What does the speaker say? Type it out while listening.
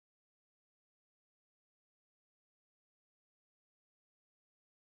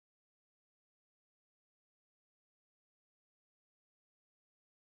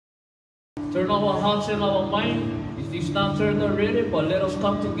Turn our hearts and our mind. It's not turned already, but let us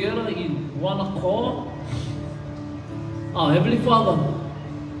come together in one accord. Our Heavenly Father,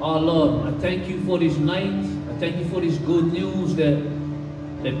 our Lord, I thank you for this night. I thank you for this good news that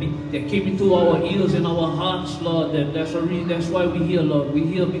came into our ears and our hearts, Lord. That's why we're here, Lord. We're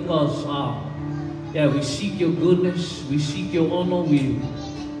here because we seek your goodness, we seek your honor, we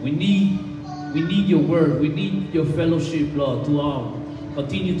need your word, we need your fellowship, Lord, to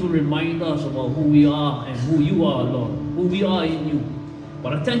continue to remind us about who we are and who you are, Lord, who we are in you.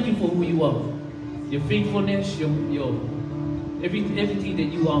 But I thank you for who you are, your faithfulness, your everything that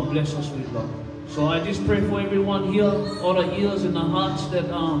you bless us with, Lord. So I just pray for everyone here, all the ears and the hearts that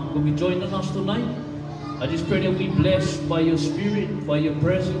will be joining us tonight. I just pray that we blessed by your spirit, by your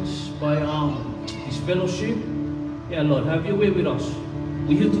presence, by this fellowship. Yeah, Lord, have your way with us.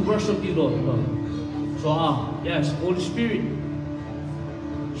 We're here to worship you, Lord. So, yes, Holy Spirit,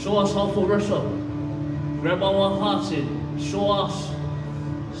 show us how to worship. Grab our hearts and show us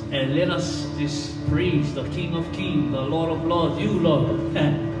and let us just praise the King of Kings, the Lord of Lords, you, Lord.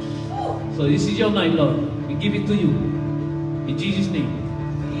 So this is your night, Lord. We give it to you. In Jesus' name.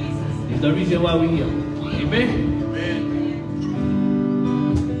 It's the reason why we're here. Amen.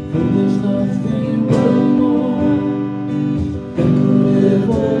 There's nothing more that could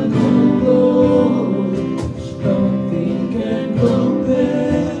ever come close. Nothing can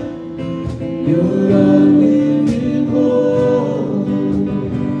compare. You're our living hope.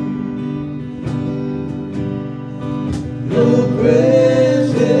 Your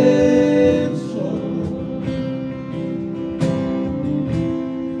presence, Lord.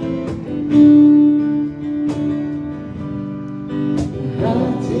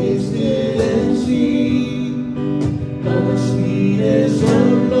 I've tasted and seen the sweetest of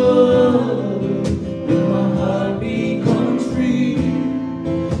love. When my heart becomes free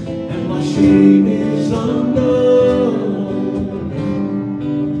and my shame is undone,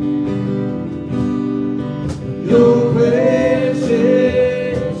 your presence,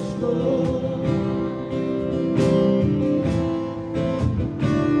 Lord.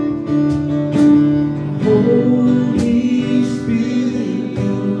 Holy Spirit,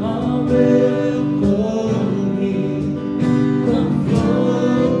 you are welcome here. Come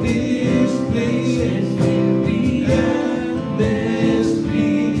flood this place and fill the atmosphere.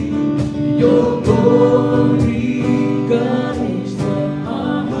 Your glory guides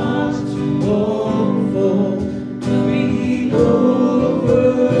our hearts to long for, to be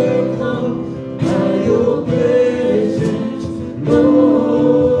overcome by your presence, Lord.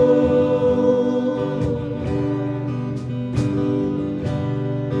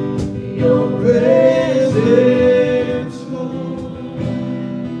 Your presence, Lord.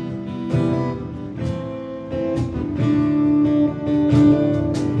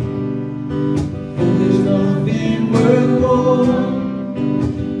 For there's nothing worth more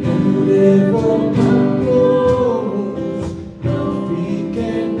that would ever come close. Nothing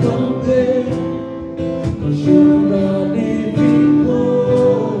can compare, 'cause you're our living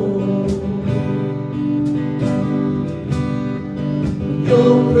hope.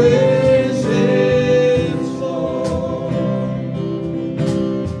 Your presence, Lord.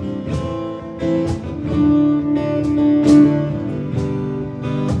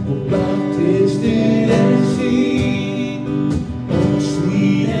 Oh, I've tasted and seen the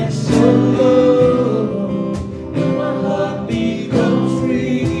sweetness of love. When my heart becomes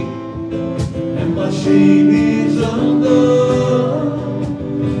free and my shame is undone,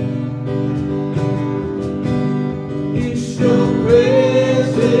 it's your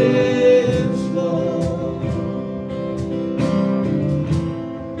presence.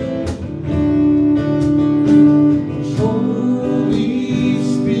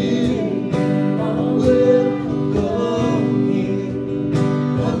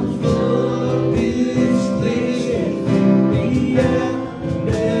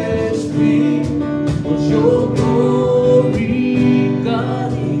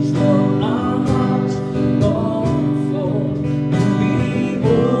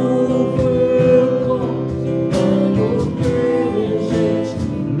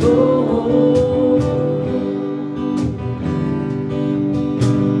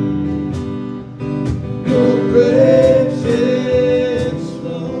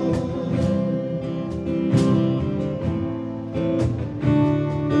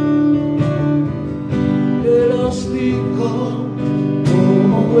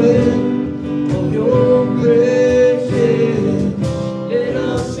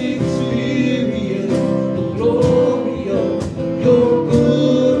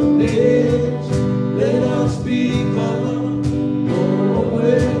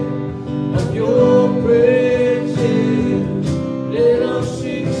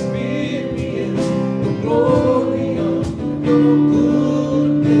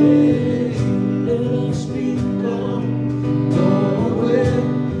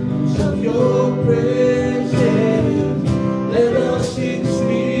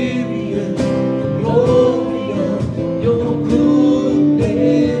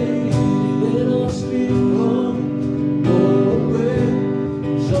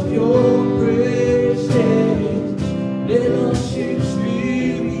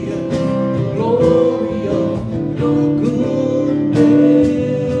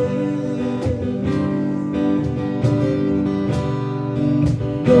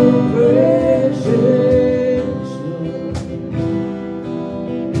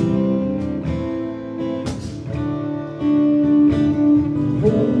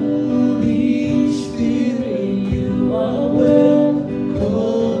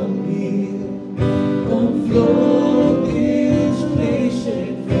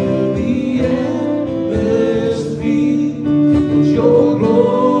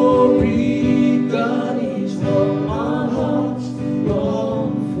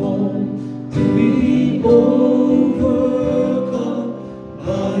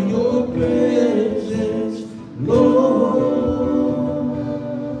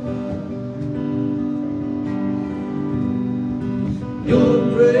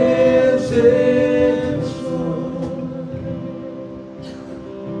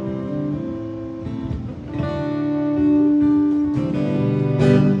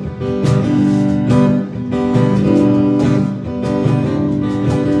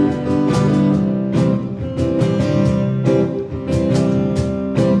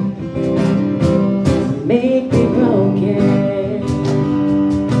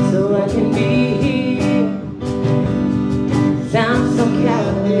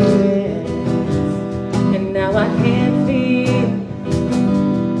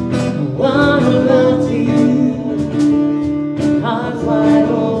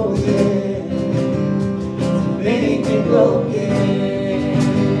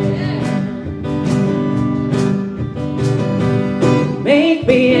 Make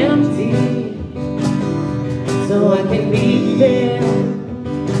me empty so I can be filled.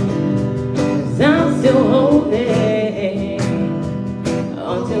 'Cause I'm still holding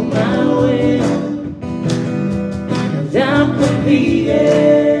onto my will. 'Cause I'm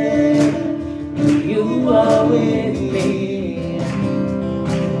completed when you are with me.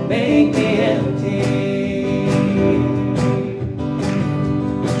 Make me empty.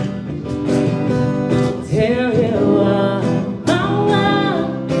 Tell you what my one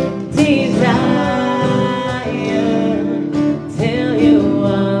desire. Tell you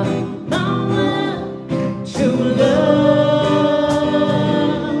what my one true love.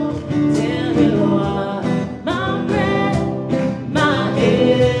 Tell you what my breath, my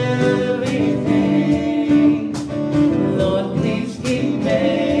everything. Lord, please keep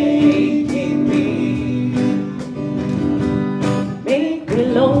making me. Make me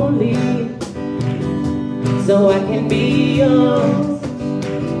lonely so I can be yours.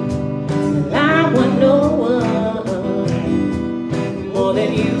 Till I want no one more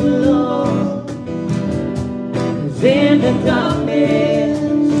than you, Lord. 'Cause in the darkness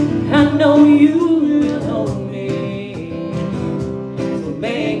I know you will hold me. So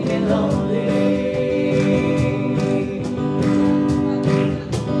make me lonely.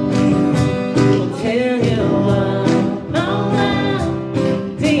 I'll tell you what my one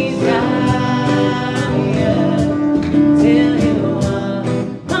desire. Tell you what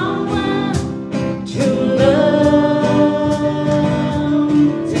my one true love.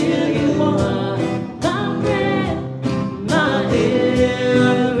 Tell you what my breath, my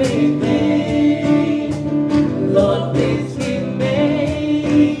everything. Lord, please keep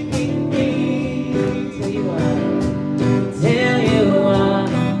making me. Tell you what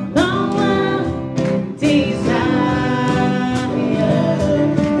my one desire.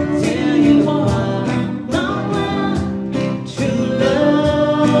 Tell you what my one true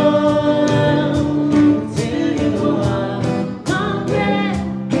love. Tell you what my breath,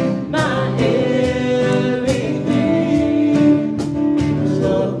 my everything.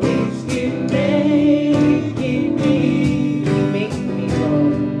 Lord, please keep making me. Make me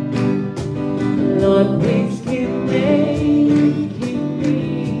whole. Lord, please keep making me.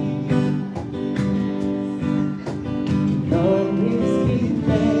 Lord, please keep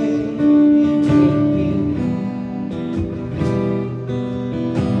making me.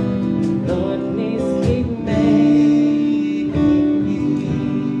 Lord, please keep making me.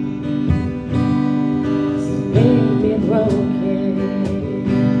 So make me broken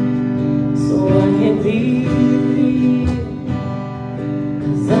so I can be free.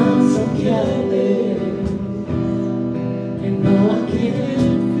 'Cause I'm so careless and all I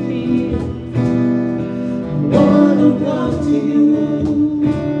can feel. I wanna walk to you,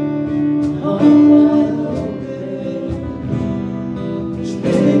 heart wide open. Just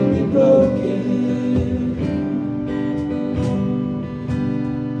make me broken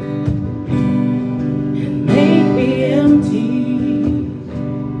and make me empty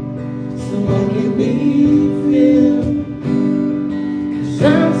so I can be filled. 'Cause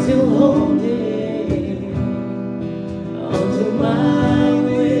I'm still holding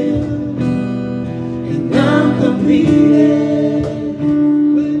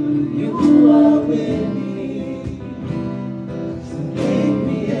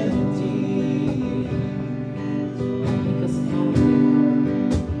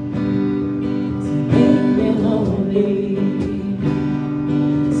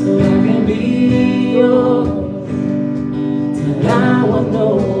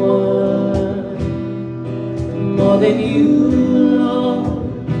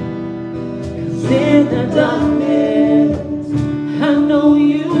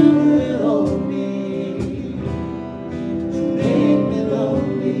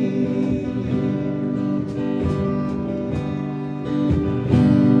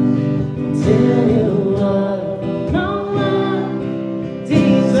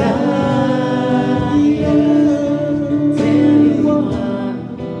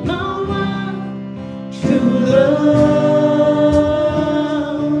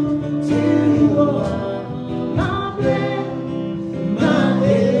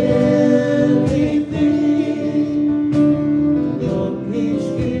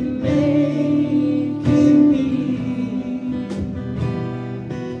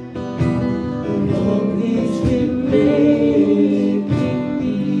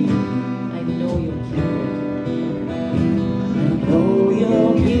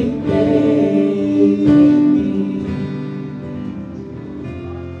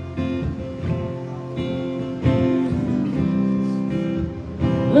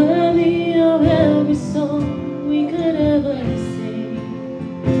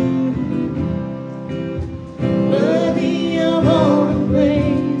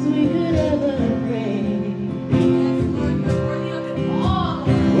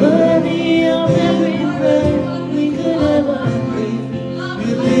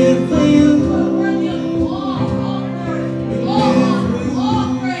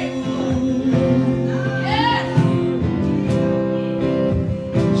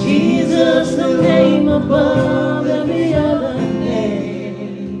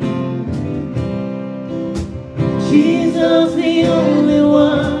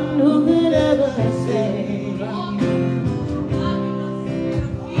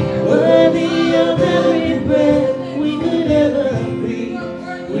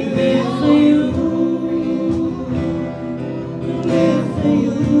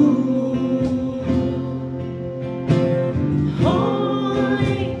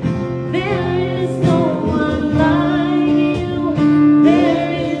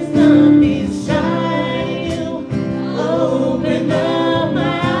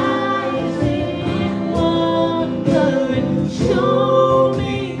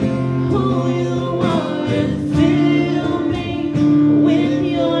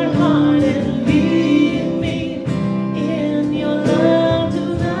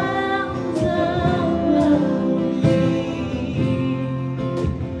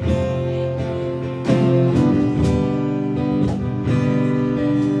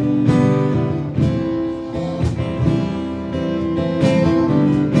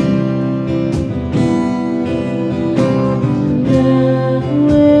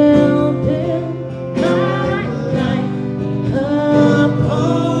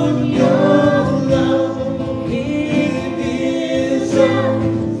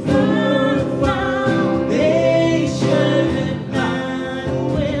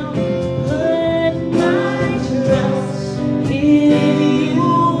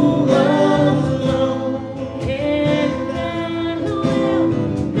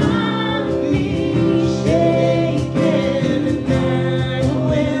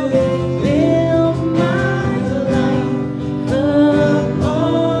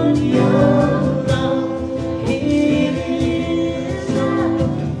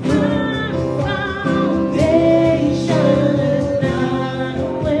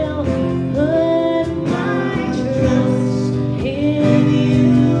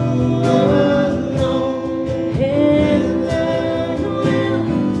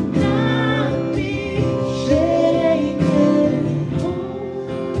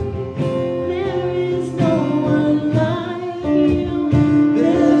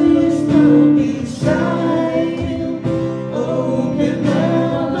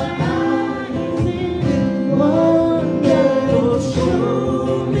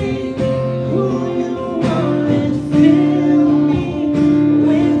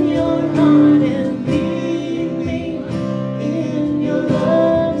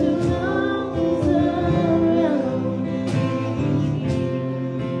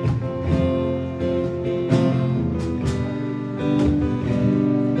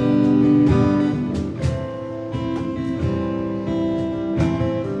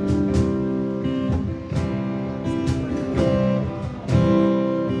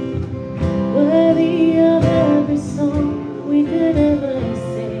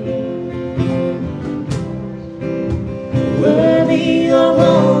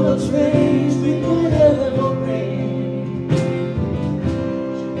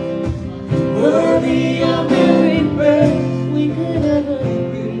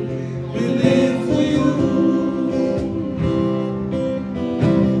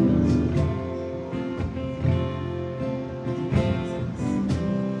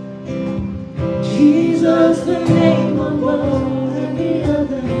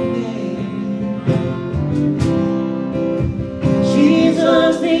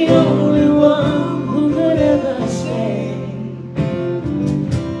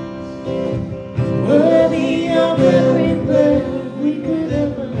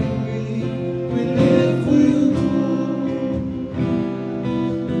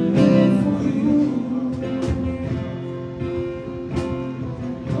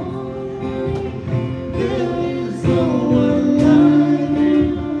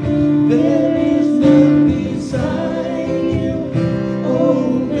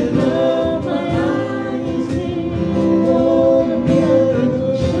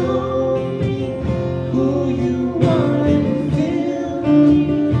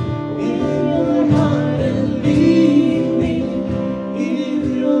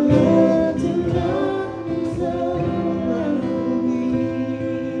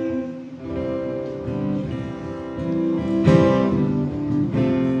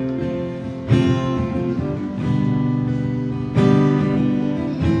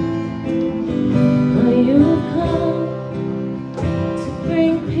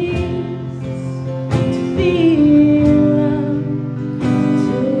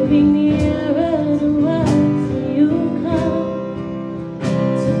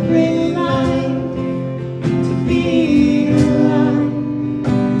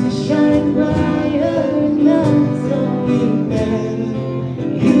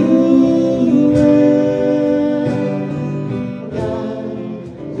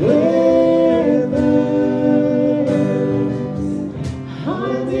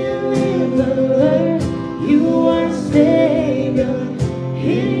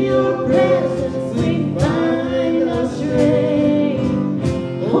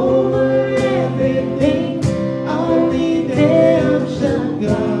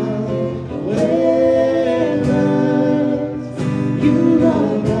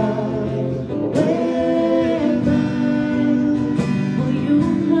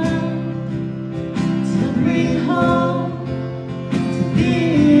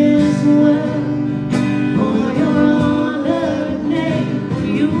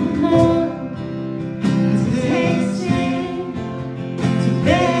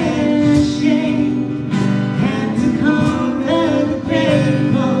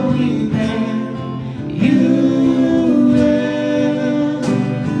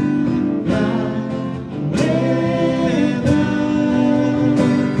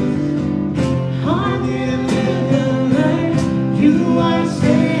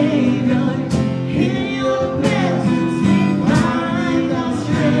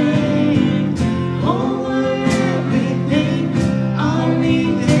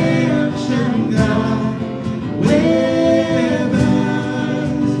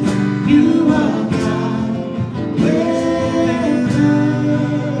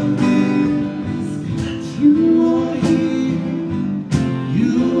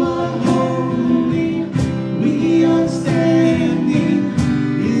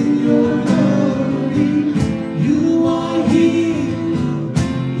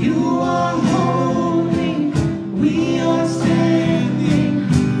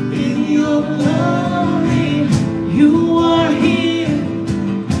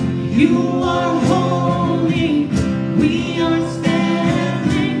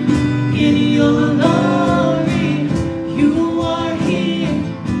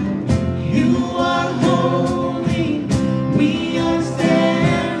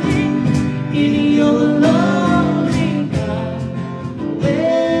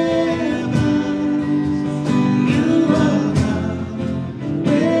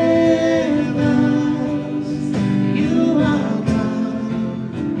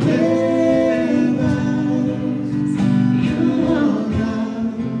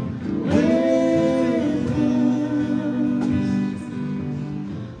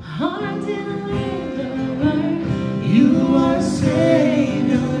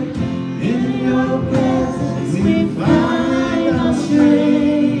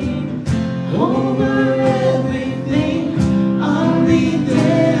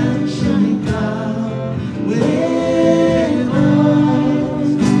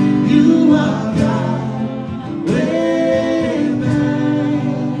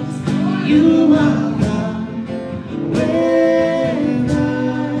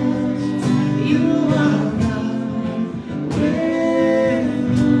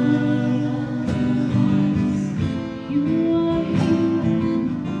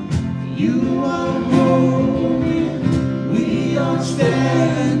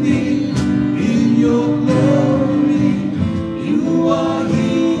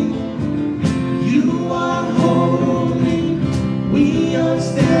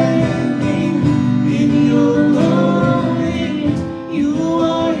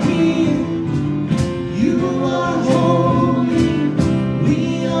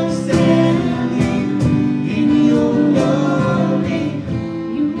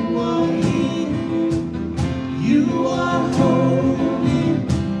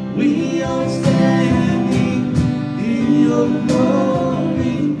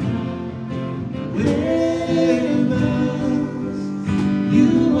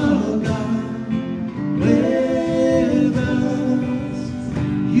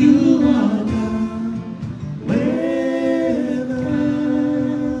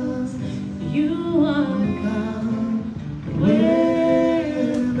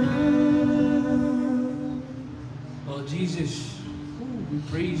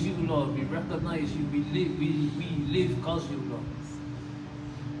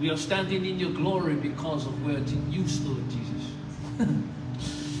We are standing in your glory because of where you stood, Jesus.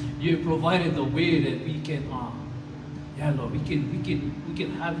 You have provided the way that we can, yeah, Lord, we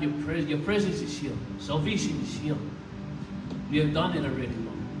can have your presence. Your presence is here. Salvation is here. We have done it already,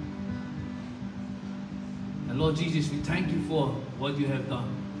 Lord. And Lord Jesus, we thank you for what you have done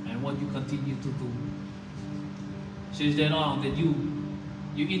and what you continue to do. It says that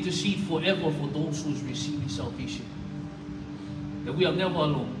you intercede forever for those who are receiving salvation. That we are never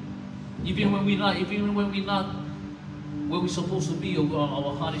alone. Even when we're not where we're supposed to be, or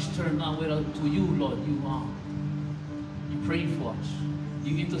our heart is turned now to you, Lord. You pray for us.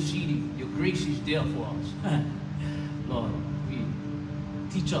 You interceding. Your grace is there for us. Lord,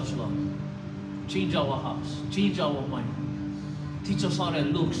 teach us, Lord. Change our hearts. Change our mind. Teach us how that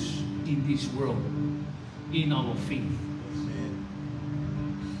looks in this world, in our faith.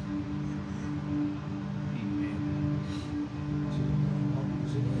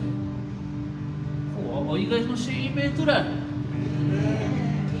 Oh, you guys gonna say amen to that? Amen.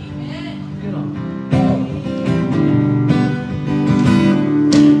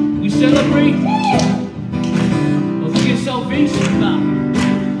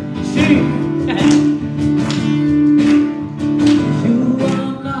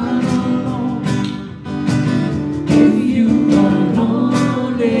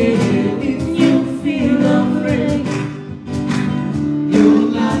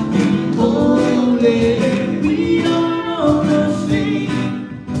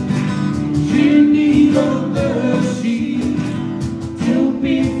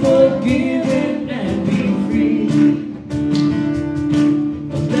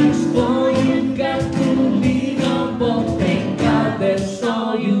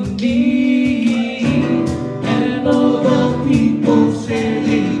 And all the people say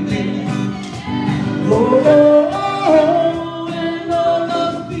amen. Oh, and all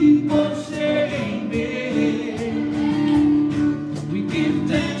the people say amen. We give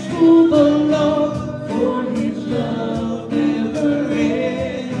thanks to the Lord, for His love never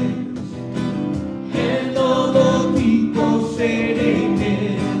ends. And all the people say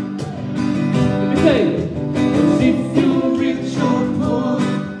amen. Let me tell you, 'cause if you're rich or poor,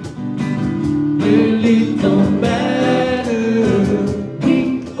 really don't matter.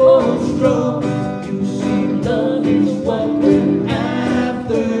 Weak or strong, you see, love is what we're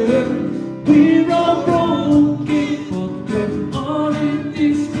after. We're all broken, but we're all in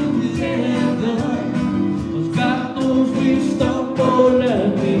this together. 'Cause God knows we stumble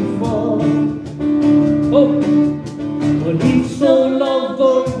and we fall. Oh, but He so loved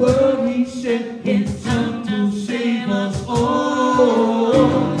the world, He sent His Son to save us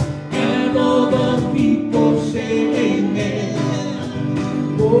all. And all the people say amen.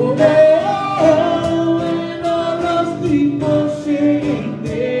 Oh, and all the people say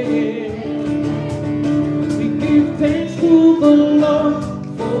amen. We give thanks to the Lord,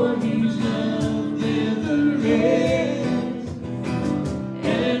 for His love never ends.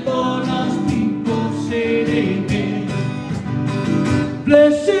 And all God's people say amen.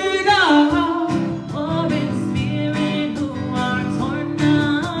 Blessed are all in spirit who are torn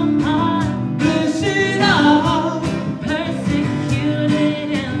apart. Blessed are Persecuted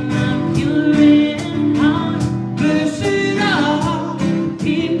and the pure in heart. blessed are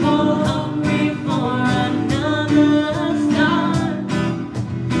People hungry for another start.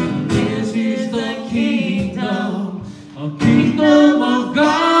 This is the kingdom of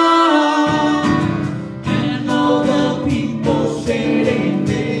God. And all the people say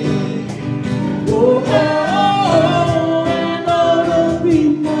amen. Oh, and all the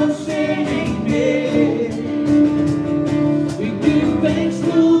people say amen. We give thanks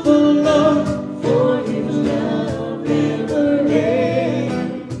to the Lord, for His love never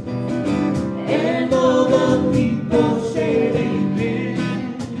ends. And all the people say amen.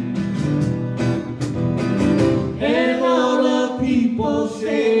 And all the people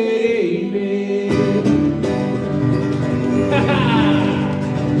say amen.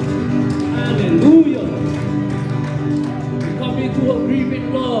 Hallelujah. We come into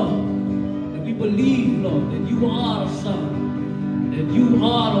agreement, Lord, that we believe, Lord, that you are the Son, that you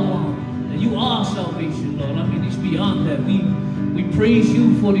are the one, that you are salvation, Lord. I mean, it's beyond that. We praise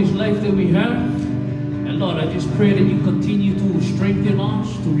you for this life that we have. And Lord, I just pray that you continue to strengthen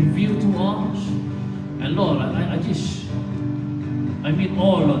us, to reveal to us. And Lord, I mean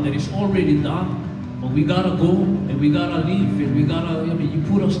all, Lord, that is already done. But we gotta go and we gotta live and we gotta, you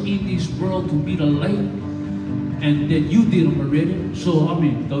put us in this world to be the light. And that you did them already. So,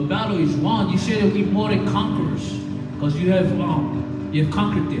 the battle is won. You said that we're more than conquerors. Because you have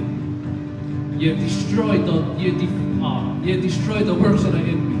conquered them. You have destroyed the works of the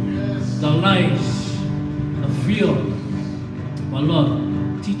enemy. The lies, the fear. But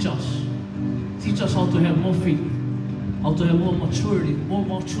Lord, teach us. Teach us how to have more faith. How to have more maturity, more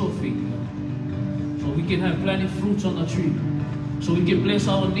mature faith. So we can have plenty of fruits on the tree. So we can bless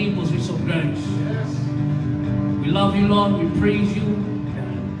our neighbors with some grapes. We love you, Lord. We praise you.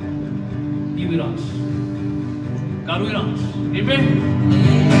 Be with us. God with us. Amen.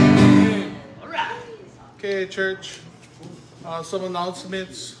 All right. Okay, church. Some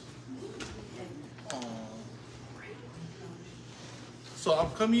announcements. So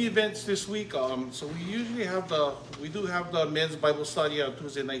upcoming events this week. So we usually have we do have the men's Bible study on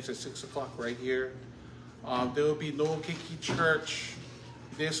Tuesday nights at 6 o'clock right here. There will be no Keiki Church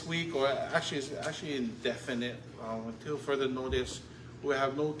this week, or actually it's actually indefinite until further notice. We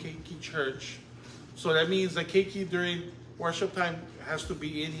have no Keiki Church. So that means the Keiki during worship time has to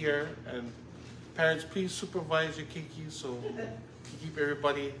be in here, and parents, please supervise your Keiki so you keep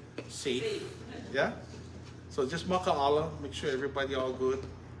everybody safe. Yeah? So just maka'ala, make sure everybody all good.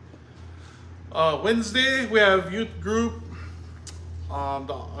 Wednesday, we have youth group,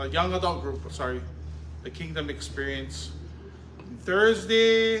 the young adult group, sorry, the Kingdom Experience.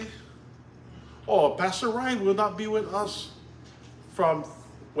 Thursday, Pastor Ryan will not be with us from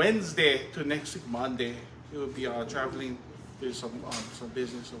Wednesday to next week, Monday. He will be traveling to some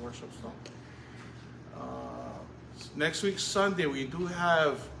business and worship stuff. Next week, Sunday, we do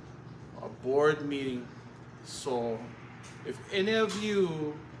have a board meeting. So if any of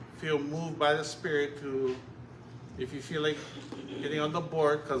you feel moved by the Spirit to, if you feel like getting on the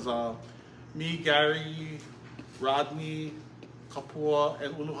board, because me, Gary, Rodney, Kapua,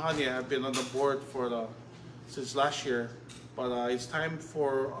 and Uluhania have been on the board since last year. But it's time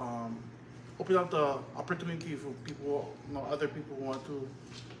for open up the opportunity for people, other people who want to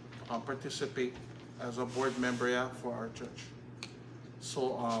participate as a board member, yeah, for our church.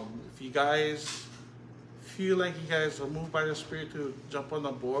 So if you guys feel like you guys are moved by the Spirit to jump on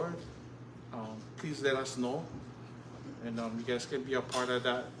the board, please let us know, and you guys can be a part of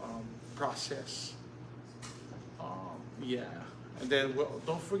that process. Yeah, and then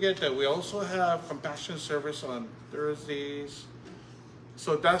don't forget that we also have compassion service on Thursdays.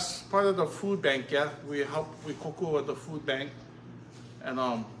 So that's part of the food bank, yeah. We help with cocoa at the food bank,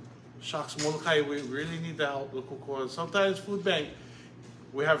 and shucks, Molokai, we really need the help with cocoa. Sometimes food bank,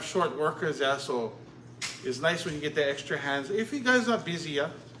 we have short workers, yeah. So it's nice when you get the extra hands. If you guys are busy, yeah.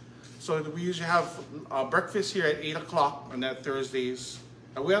 So we usually have breakfast here at 8 o'clock on that Thursdays,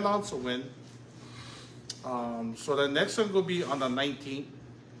 and we announce a win. So the next one will be on the 19th,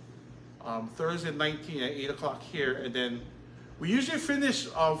 Thursday 19th at 8 o'clock here, and then we usually finish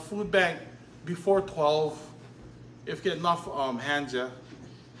food bank before 12, if get enough hands, yeah.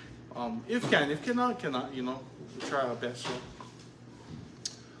 If cannot, you know, we try our best. So.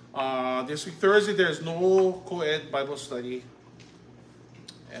 This week, Thursday, there's no co-ed Bible study.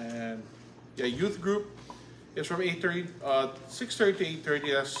 And yeah, youth group is from 6:30 to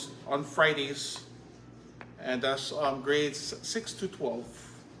 8:30, that's on Fridays. And that's grades 6 to 12,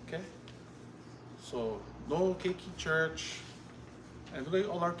 okay? So, no keiki church. And look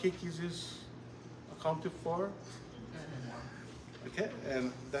like all our keikis is accounted for. Okay,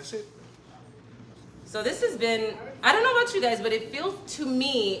 and that's it. So this has been, I don't know about you guys, but it feels, to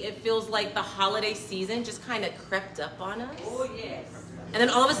me, it feels like the holiday season just kind of crept up on us. Oh, yes. And then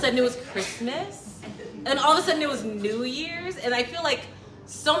all of a sudden it was Christmas. And all of a sudden it was New Year's. And I feel like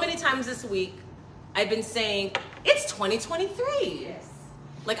so many times this week, I've been saying, it's 2023. Yes.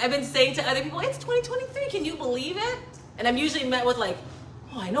 Like I've been saying to other people, it's 2023, can you believe it? And I'm usually met with like,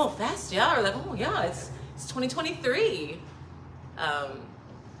 oh, I know, fast, yeah. Or like, oh yeah, it's 2023.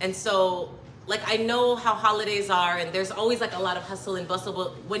 And so, like, I know how holidays are, and there's always like a lot of hustle and bustle,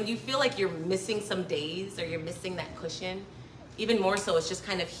 but when you feel like you're missing some days or you're missing that cushion, even more so, it's just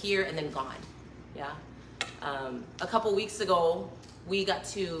kind of here and then gone, yeah? A couple weeks ago, we got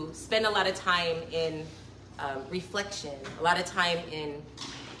to spend a lot of time in reflection, a lot of time in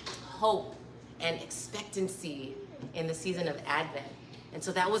hope and expectancy in the season of Advent. And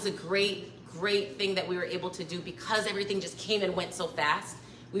so that was a great thing that we were able to do because everything just came and went so fast.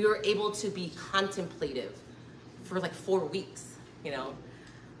 We were able to be contemplative for like 4 weeks, you know.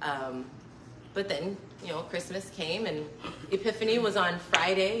 But then, you know, Christmas came and Epiphany was on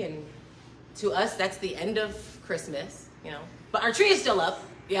Friday, and to us, that's the end of Christmas, you know. But our tree is still up,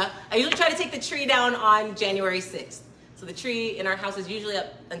 yeah. I usually try to take the tree down on January 6th. So the tree in our house is usually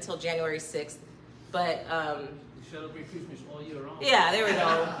up until January 6th. But, We celebrate Christmas all year round. yeah, there we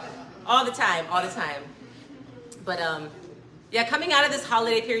go. All the time, all the time. But, yeah, coming out of this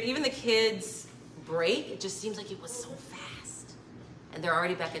holiday period, even the kids' break, it just seems like it was so fast. And they're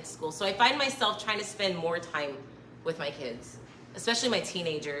already back at school. So I find myself trying to spend more time with my kids, especially my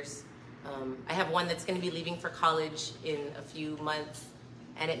teenagers. I have one that's going to be leaving for college in a few months,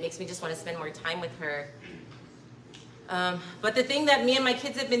 and it makes me just want to spend more time with her. But the thing that me and my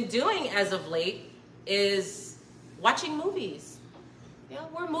kids have been doing as of late is watching movies. Yeah,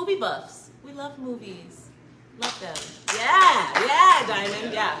 we're movie buffs. We love movies. Love them. Yeah,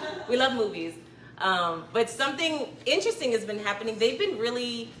 Diamond, yeah. We love movies. But something interesting has been happening. They've been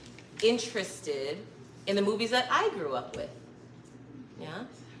really interested in the movies that I grew up with. Yeah?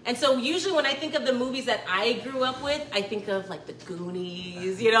 And so usually when I think of the movies that I grew up with, I think of like the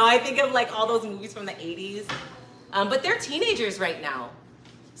Goonies, you know, I think of like all those movies from the 80s. But they're teenagers right now.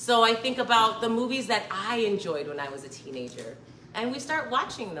 So I think about the movies that I enjoyed when I was a teenager. And we start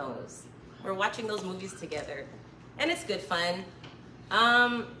watching those. We're watching those movies together. And it's good fun.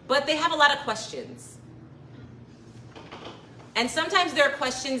 But they have a lot of questions. And sometimes there are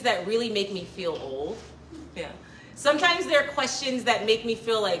questions that really make me feel old. Yeah. Sometimes there are questions that make me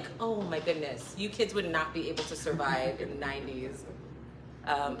feel like, oh my goodness, you kids would not be able to survive in the 90s.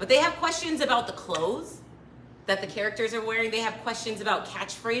 But they have questions about the clothes that the characters are wearing. They have questions about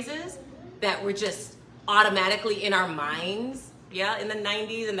catchphrases that were just automatically in our minds, yeah, in the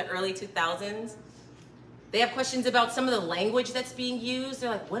 90s and the early 2000s. They have questions about some of the language that's being used.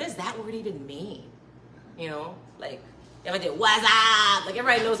 They're like, what does that word even mean? You know, like, if I did, what's up? Like,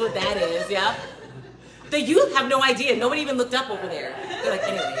 everybody knows what that is, yeah? The youth have no idea. Nobody even looked up over there. They're like,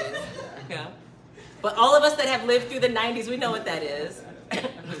 anyways, yeah. But all of us that have lived through the 90s, we know what that is.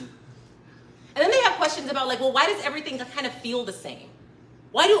 And then they have questions about like, well, why does everything kind of feel the same?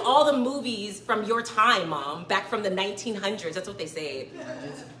 Why do all the movies from your time, Mom, back from the 1900s, that's what they say,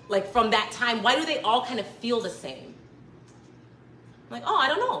 like from that time, why do they all kind of feel the same? I'm like, oh, I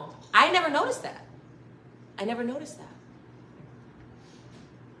don't know. I never noticed that. I never noticed that.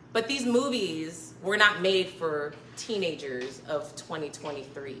 But these movies were not made for teenagers of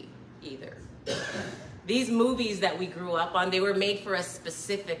 2023 either. These movies that we grew up on, they were made for a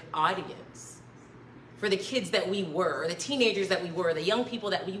specific audience. For the kids that we were, the teenagers that we were, the young people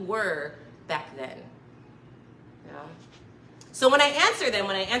that we were back then. Yeah. So when I answer them,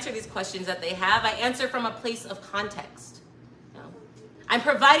 when I answer these questions that they have, I answer from a place of context. Yeah. I'm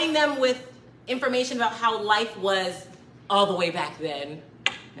providing them with information about how life was all the way back then.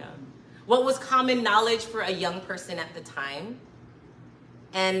 Yeah. What was common knowledge for a young person at the time.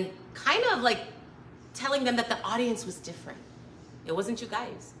 And kind of like telling them that the audience was different. It wasn't you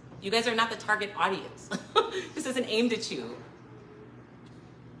guys. You guys are not the target audience. This isn't aimed at you.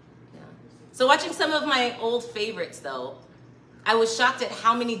 Yeah. So watching some of my old favorites though, I was shocked at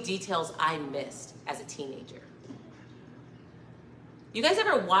how many details I missed as a teenager. You guys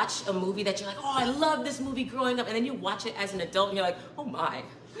ever watch a movie that you're like, oh, I love this movie growing up, and then you watch it as an adult and you're like, oh my.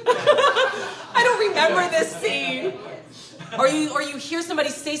 I don't remember this scene. Or you hear somebody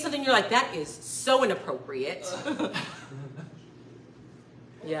say something and you're like, that is so inappropriate.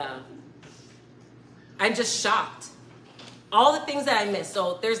 Yeah. I'm just shocked. All the things that I miss.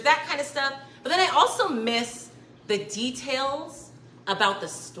 So there's that kind of stuff. But then I also miss the details about the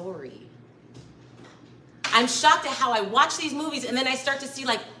story. I'm shocked at how I watch these movies and then I start to see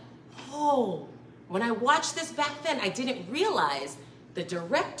like, oh, when I watched this back then, I didn't realize the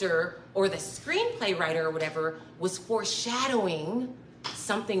director or the screenplay writer or whatever was foreshadowing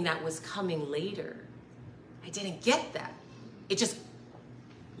something that was coming later. I didn't get that. It just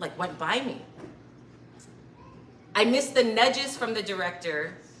like went by me. I missed the nudges from the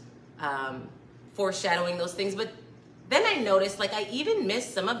director foreshadowing those things, but then I noticed like I even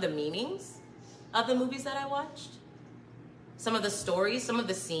missed some of the meanings of the movies that I watched. Some of the stories, some of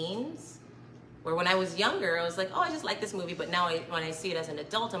the scenes, where when I was younger, I was like, oh, I just like this movie, but now when I see it as an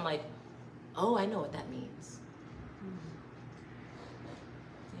adult, I'm like, oh, I know what that means.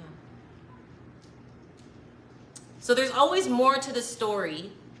 Yeah. So there's always more to the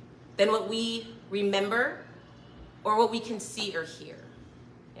story than what we remember or what we can see or hear.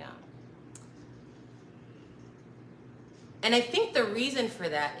 Yeah. And I think the reason for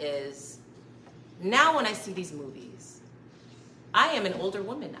that is now when I see these movies, I am an older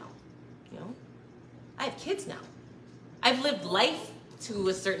woman now, you know? I have kids now. I've lived life to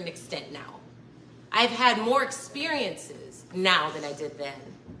a certain extent now. I've had more experiences now than I did then.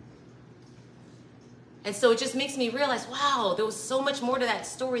 And so it just makes me realize, wow, there was so much more to that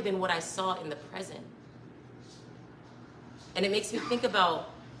story than what I saw in the present. And it makes me think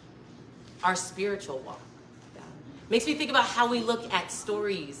about our spiritual walk. Yeah. Makes me think about how we look at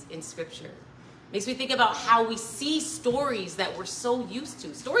stories in Scripture. Makes me think about how we see stories that we're so used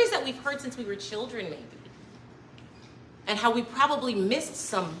to. Stories that we've heard since we were children, maybe. And how we probably missed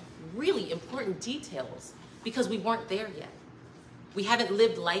some really important details because we weren't there yet. We haven't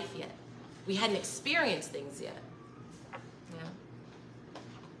lived life yet. We hadn't experienced things yet. Yeah.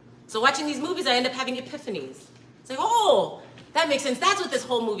 So watching these movies, I end up having epiphanies. It's like, oh, that makes sense. That's what this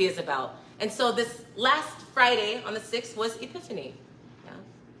whole movie is about. And so this last Friday on the 6th was Epiphany.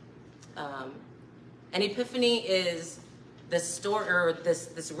 Yeah. And Epiphany is the story, or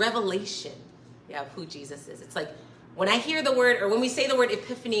this revelation, yeah, of who Jesus is. It's like when I hear the word, or when we say the word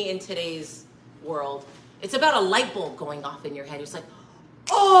epiphany in today's world, it's about a light bulb going off in your head. It's like,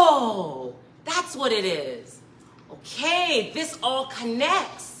 oh, that's what it is. Okay, this all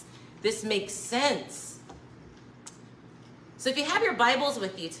connects. This makes sense. So if you have your Bibles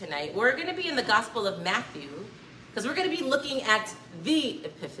with you tonight, we're going to be in the Gospel of Matthew, because we're going to be looking at the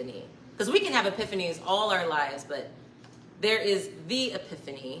Epiphany. Because we can have epiphanies all our lives, but there is the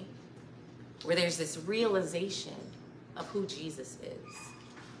Epiphany where there's this realization of who Jesus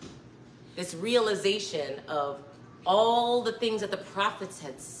is. This realization of all the things that the prophets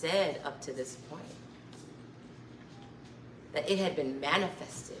had said up to this point. That it had been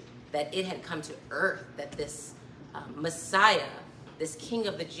manifested, that it had come to earth, that this Messiah, this King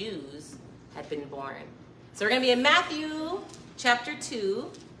of the Jews, had been born. So we're going to be in Matthew chapter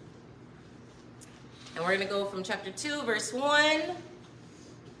 2. And we're going to go from chapter 2, verse 1.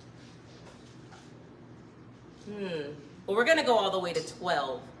 Well, we're going to go all the way to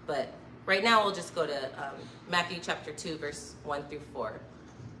 12, but right now we'll just go to Matthew chapter 2, verse 1 through 4.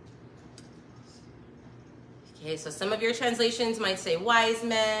 Okay, so some of your translations might say wise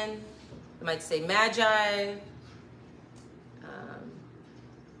men. It might say magi.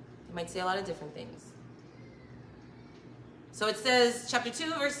 It might say a lot of different things. So it says, chapter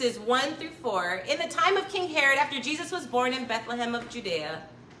 2, verses 1 through 4, in the time of King Herod, after Jesus was born in Bethlehem of Judea,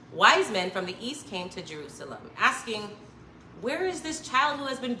 wise men from the east came to Jerusalem, asking, where is this child who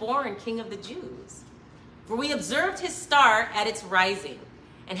has been born King of the Jews? For we observed his star at its rising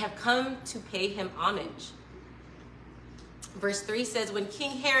and have come to pay him homage. Verse 3 says, when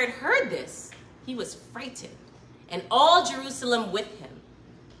King Herod heard this, he was frightened, and all Jerusalem with him.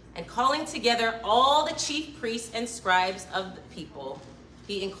 And calling together all the chief priests and scribes of the people,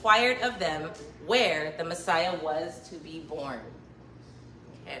 he inquired of them where the Messiah was to be born.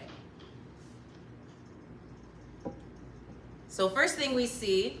 Okay. So first thing we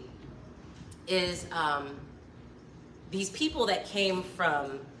see is these people that came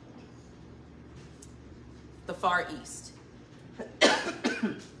from the Far East.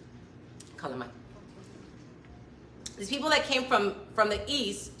 Color mine. These people that came from the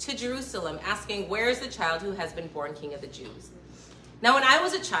east to Jerusalem asking, where is the child who has been born King of the Jews? Now, when I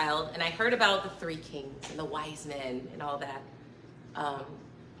was a child and I heard about the three kings and the wise men and all that,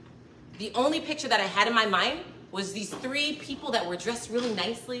 the only picture that I had in my mind was these three people that were dressed really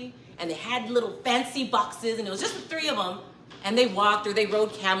nicely and they had little fancy boxes and it was just the three of them, and they walked or they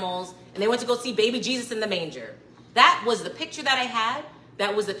rode camels and they went to go see baby Jesus in the manger. That was the picture that I had.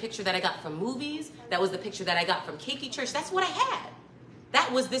 That was the picture that I got from movies. That was the picture that I got from Keiki Church. That's what I had.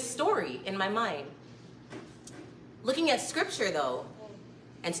 That was this story in my mind. Looking at scripture though,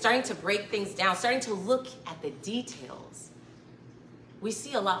 and starting to break things down, starting to look at the details, we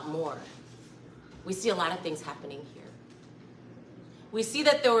see a lot more. We see a lot of things happening here. We see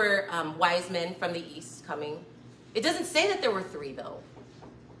that there were wise men from the east coming. It doesn't say that there were three though.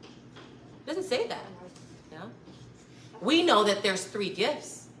 It doesn't say that. Yeah. We know that there's three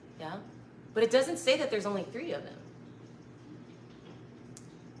gifts, yeah, but it doesn't say that there's only three of them.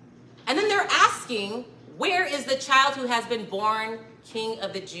 And then they're asking, where is the child who has been born King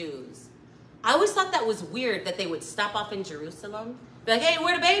of the Jews? I always thought that was weird that they would stop off in Jerusalem, be like, hey,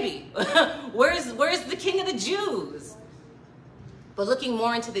 where's the baby? where's the King of the Jews? But looking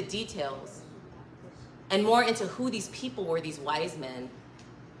more into the details and more into who these people were, these wise men,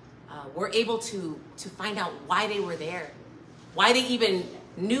 we're able to find out why they were there, why they even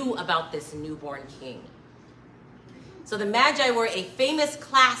knew about this newborn king. So the Magi were a famous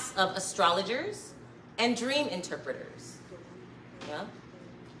class of astrologers and dream interpreters. Yeah?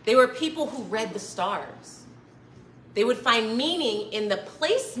 They were people who read the stars. They would find meaning in the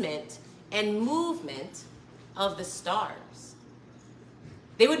placement and movement of the stars.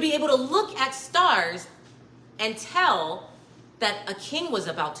 They would be able to look at stars and tell that a king was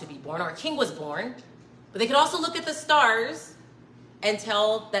about to be born, or a king was born, but they could also look at the stars and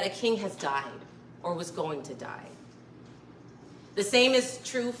tell that a king has died or was going to die. The same is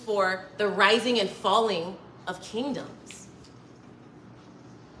true for the rising and falling of kingdoms.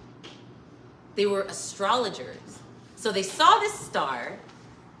 They were astrologers. So they saw this star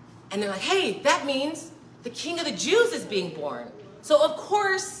and they're like, hey, that means the King of the Jews is being born. So of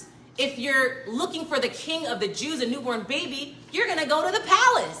course, if you're looking for the King of the Jews, a newborn baby, you're going to go to the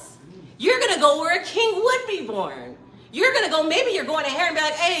palace. You're going to go where a king would be born. You're going to go, maybe you're going to Herod and be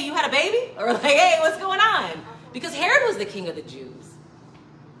like, hey, you had a baby? Or like, hey, what's going on? Because Herod was the king of the Jews.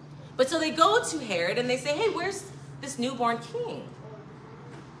 But so they go to Herod and they say, hey, where's this newborn king?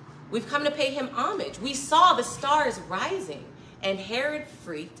 We've come to pay him homage. We saw the stars rising. And Herod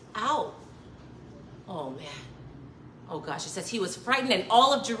freaked out. Oh, man. Oh, gosh. It says he was frightened and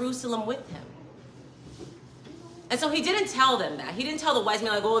all of Jerusalem with him. And so he didn't tell them that. He didn't tell the wise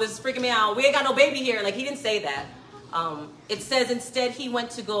men, like, oh, this is freaking me out. We ain't got no baby here. Like, he didn't say that. It says instead he went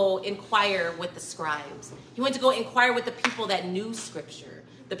to go inquire with the scribes. He went to go inquire with the people that knew scripture,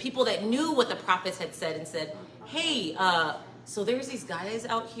 the people that knew what the prophets had said, and said, hey, so there's these guys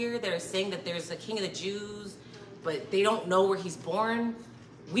out here that are saying that there's a king of the Jews, but they don't know where he's born.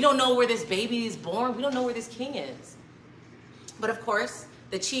 We don't know where this baby is born. We don't know where this king is. But of course,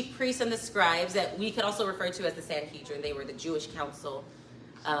 the chief priests and the scribes that we could also refer to as the Sanhedrin, they were the Jewish council.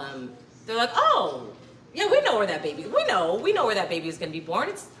 They're like, oh, yeah, we know where that baby, we know where that baby is going to be born.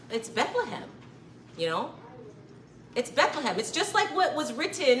 It's Bethlehem, you know? It's Bethlehem. It's just like what was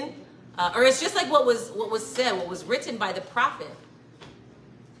written, or it's just like what was said, what was written by the prophet.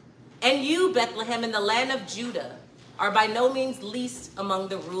 And you, Bethlehem, in the land of Judah, are by no means least among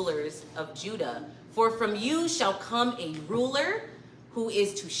the rulers of Judah. For from you shall come a ruler who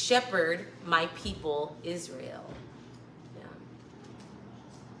is to shepherd my people Israel. Yeah.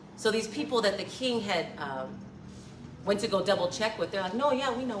 So these people that the king had went to go double check with, they're like, no,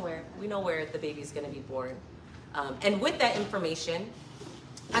 yeah, we know where the baby's going to be born. And with that information,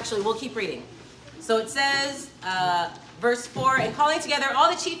 Actually, we'll keep reading. So it says, verse 4, and calling together all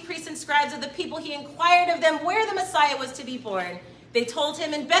the chief priests and scribes of the people, he inquired of them where the Messiah was to be born. They told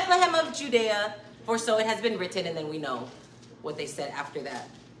him, in Bethlehem of Judea, for so it has been written, and then we know what they said after that.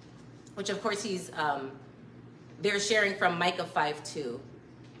 Which, of course, they're sharing from Micah 5:2.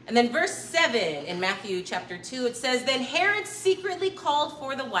 And then verse 7 in Matthew chapter 2, it says, then Herod secretly called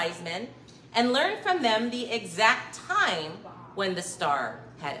for the wise men and learned from them the exact time when the star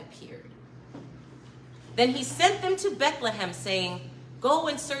had appeared. Then he sent them to Bethlehem, saying, go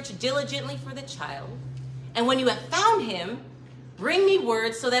and search diligently for the child, and when you have found him, bring me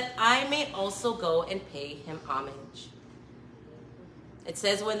word so that I may also go and pay him homage. It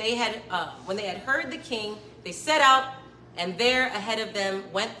says when they had heard the king, they set out, and there ahead of them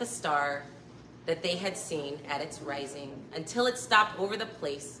went the star that they had seen at its rising, until it stopped over the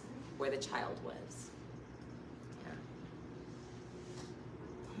place where the child was. Yeah.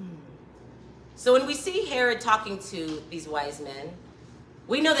 So when we see Herod talking to these wise men,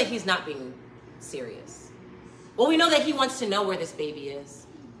 we know that he's not being serious. Well, we know that he wants to know where this baby is.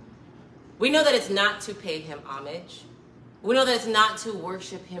 We know that it's not to pay him homage. We know that it's not to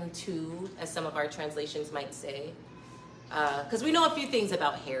worship him too, as some of our translations might say. Because we know a few things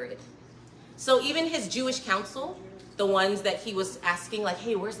about Herod. So even his Jewish council, the ones that he was asking, like,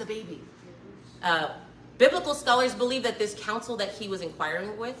 hey, where's the baby? Biblical scholars believe that this council that he was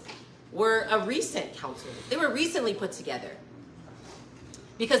inquiring with were a recent council. They were recently put together.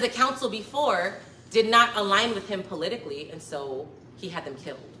 Because the council before did not align with him politically, and so he had them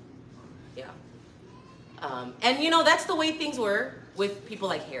killed. Yeah. And, you know, that's the way things were with people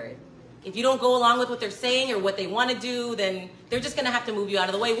like Herod. If you don't go along with what they're saying or what they want to do, then they're just going to have to move you out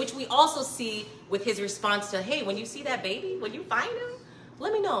of the way, which we also see with his response to, hey, when you see that baby, when you find him,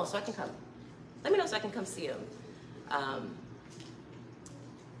 let me know so I can come. Let me know so I can come see him.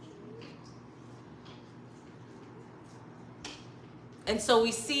 And so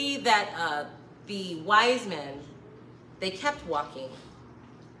we see that the wise men, they kept walking.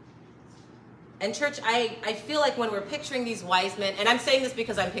 And church, I feel like when we're picturing these wise men, and I'm saying this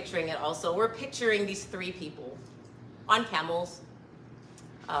because I'm picturing it also, we're picturing these three people on camels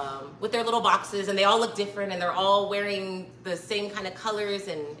with their little boxes, and they all look different, and they're all wearing the same kind of colors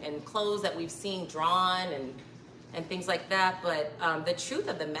and clothes that we've seen drawn and things like that. But the truth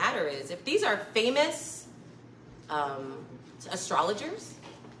of the matter is, if these are famous astrologers,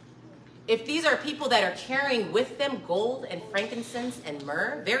 if these are people that are carrying with them gold and frankincense and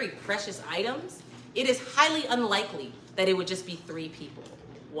myrrh, very precious items, it is highly unlikely that it would just be three people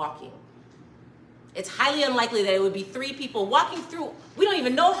walking. It's highly unlikely that it would be three people walking through. We don't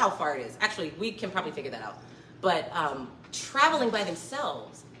even know how far it is. Actually, we can probably figure that out. But traveling by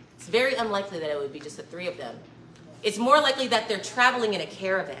themselves, it's very unlikely that it would be just the three of them. It's more likely that they're traveling in a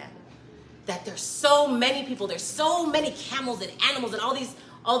caravan, that there's so many people, there's so many camels and animals and all these,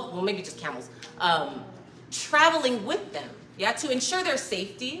 well, maybe just camels, traveling with them, yeah, to ensure their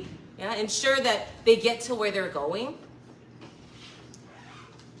safety, yeah, ensure that they get to where they're going.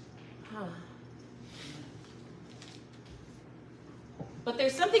 But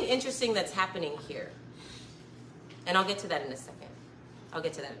there's something interesting that's happening here, and I'll get to that in a second.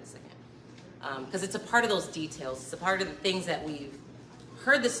 Because it's a part of those details. It's a part of the things that we've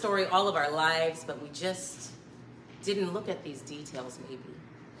heard the story all of our lives, but we just didn't look at these details maybe.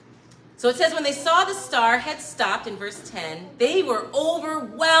 So it says, when they saw the star had stopped, in verse 10, they were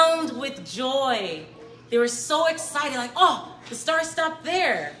overwhelmed with joy. They were so excited, like, oh, the star stopped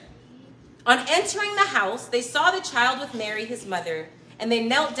there. On entering the house, they saw the child with Mary, his mother, and they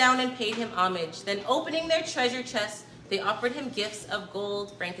knelt down and paid him homage. Then opening their treasure chests, they offered him gifts of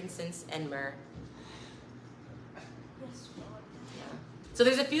gold, frankincense, and myrrh. So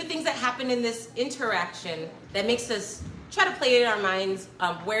there's a few things that happen in this interaction that makes us try to play it in our minds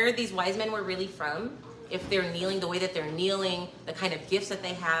where these wise men were really from. If they're kneeling the way that they're kneeling, the kind of gifts that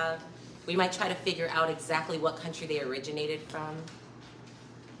they have. We might try to figure out exactly what country they originated from.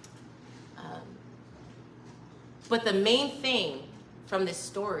 But the main thing from this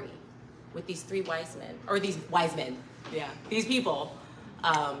story with these three wise men, or these wise men, yeah, these people,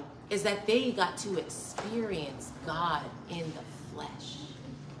 is that they got to experience God in the flesh.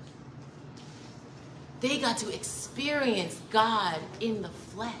 They got to experience God in the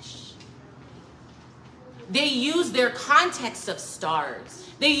flesh. They used their context of stars.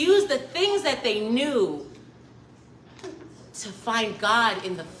 They used the things that they knew to find God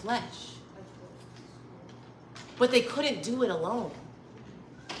in the flesh. But they couldn't do it alone.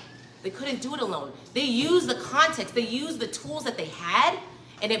 They couldn't do it alone. They used the context, they used the tools that they had,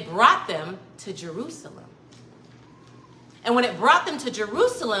 and it brought them to Jerusalem. And when it brought them to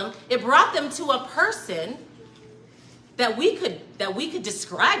Jerusalem, it brought them to a person that we could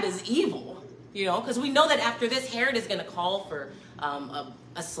describe as evil, you know, because we know that after this, Herod is going to call for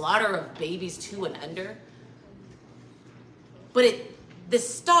a slaughter of babies 2 and under. But this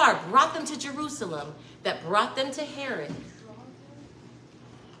star brought them to Jerusalem, that brought them to Herod.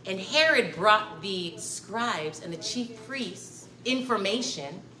 And Herod brought the scribes and the chief priests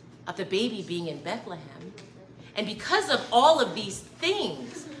information of the baby being in Bethlehem. And because of all of these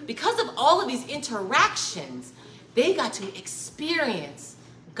things, because of all of these interactions, they got to experience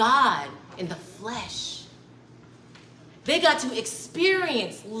God in the flesh. They got to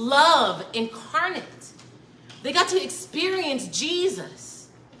experience love incarnate. They got to experience Jesus.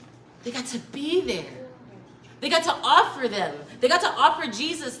 They got to be there. They got to offer them. They got to offer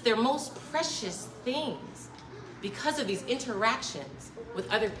Jesus their most precious things because of these interactions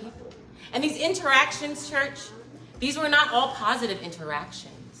with other people. And these interactions, church, these were not all positive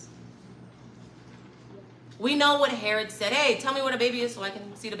interactions. We know what Herod said. Hey, tell me what a baby is so I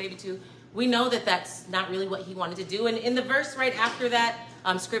can see the baby too. We know that that's not really what he wanted to do. And in the verse right after that,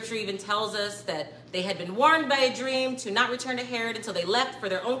 scripture even tells us that they had been warned by a dream to not return to Herod until they left for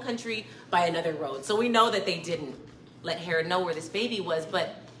their own country by another road. So we know that they didn't let Herod know where this baby was,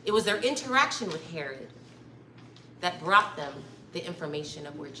 but it was their interaction with Herod that brought them the information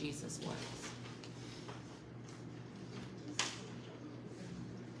of where Jesus was.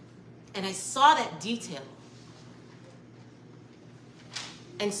 And I saw that detail.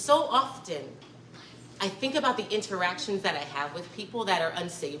 And so often, I think about the interactions that I have with people that are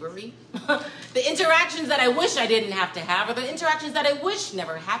unsavory. The interactions that I wish I didn't have to have, or the interactions that I wish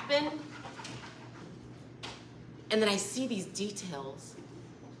never happened. And then I see these details.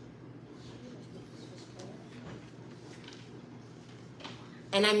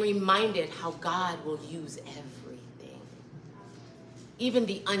 And I'm reminded how God will use everything. Even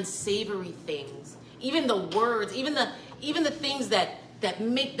the unsavory things, even the words, even the things that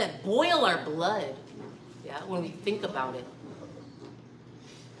boil our blood. Yeah, when we think about it.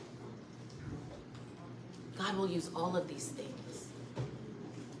 God will use all of these things.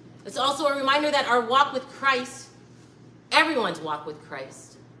 It's also a reminder that our walk with Christ, everyone's walk with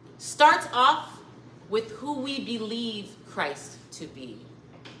Christ, starts off with who we believe Christ to be.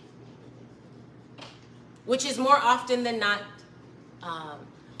 Which is more often than not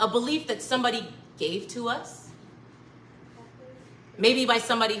a belief that somebody gave to us. Maybe by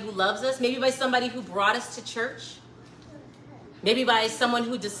somebody who loves us, maybe by somebody who brought us to church, maybe by someone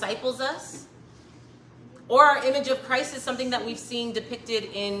who disciples us, or our image of Christ is something that we've seen depicted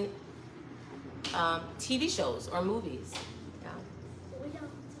in TV shows or movies. Yeah.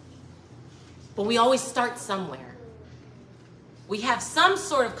 But we always start somewhere. We have some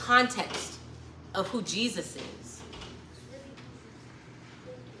sort of context of who Jesus is.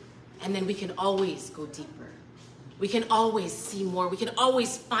 And then we can always go deeper. We can always see more. We can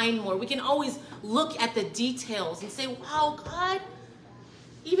always find more. We can always look at the details and say, wow, God,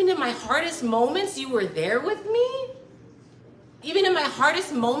 even in my hardest moments, you were there with me. Even in my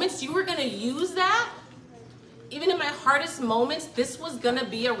hardest moments, you were going to use that. Even in my hardest moments, this was going to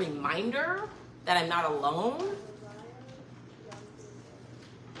be a reminder that I'm not alone.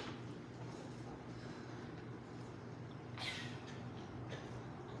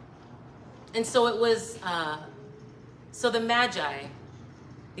 And so it was... So the Magi,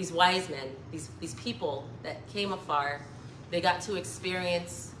 these wise men, these people that came afar, they got to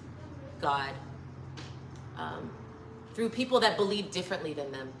experience God through people that believed differently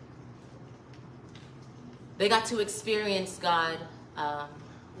than them. They got to experience God out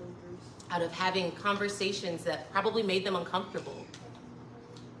of having conversations that probably made them uncomfortable.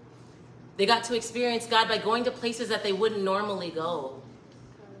 They got to experience God by going to places that they wouldn't normally go.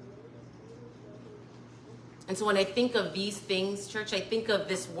 And so when I think of these things, church, I think of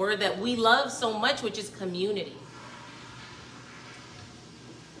this word that we love so much, which is community.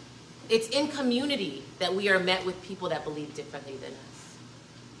 It's in community that we are met with people that believe differently than us.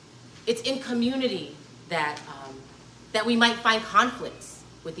 It's in community that we might find conflicts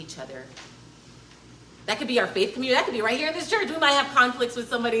with each other. That could be our faith community. That could be right here in this church. We might have conflicts with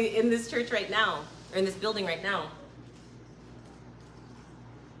somebody in this church right now, or in this building right now.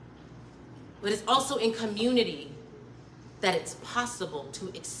 But it's also in community that it's possible to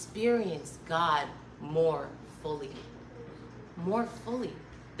experience God more fully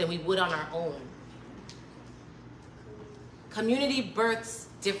than we would on our own. Community births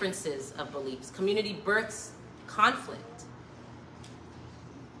differences of beliefs. Community births conflict.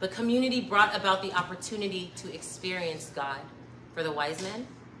 But community brought about the opportunity to experience God for the wise men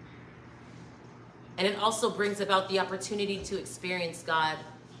And it also brings about the opportunity to experience God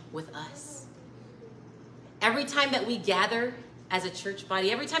with us. Every time that we gather as a church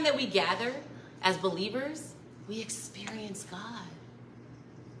body, every time that we gather as believers, we experience God.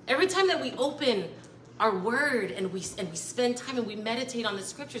 Every time that we open our word and we spend time and we meditate on the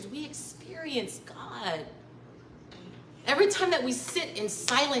scriptures, we experience God. Every time that we sit in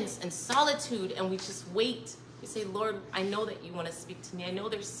silence and solitude and we just wait, we say, Lord, I know that you want to speak to me. I know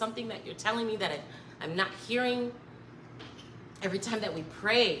there's something that you're telling me that I'm not hearing. Every time that we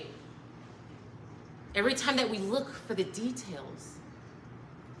pray, every time that we look for the details,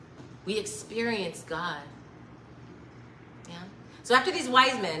 we experience God. Yeah. So after these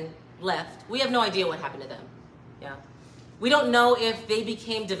wise men left, we have no idea what happened to them. Yeah. We don't know if they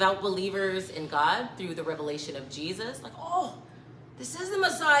became devout believers in God through the revelation of Jesus. Like, oh, this is the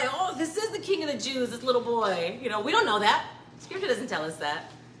Messiah. Oh, this is the King of the Jews, this little boy. You know, we don't know that. Scripture doesn't tell us that.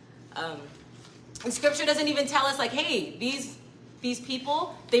 And Scripture doesn't even tell us, like, hey, these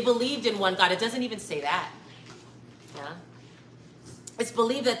people, they believed in one God. It doesn't even say that. Yeah. It's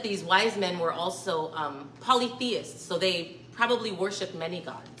believed that these wise men were also polytheists, so they probably worshipped many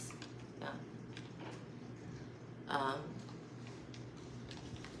gods.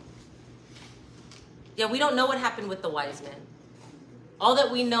 Yeah. We don't know what happened with the wise men. All that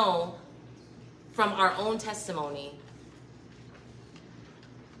we know from our own testimony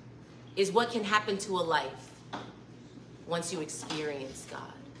is what can happen to a life once you experience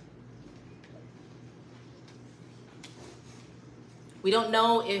God. We don't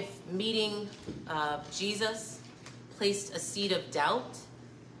know if meeting Jesus placed a seed of doubt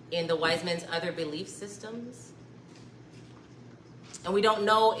in the wise men's other belief systems. And we don't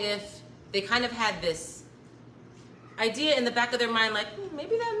know if they kind of had this idea in the back of their mind, like,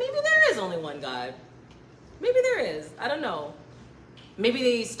 maybe there is only one God. Maybe there is. I don't know. Maybe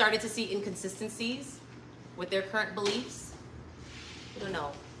they started to see inconsistencies with their current beliefs. We don't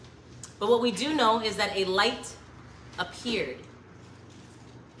know. But what we do know is that a light appeared,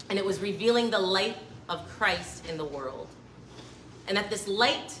 and it was revealing the light of Christ in the world. And that this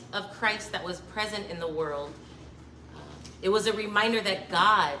light of Christ that was present in the world, it was a reminder that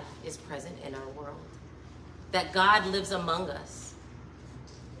God is present in our world. That God lives among us.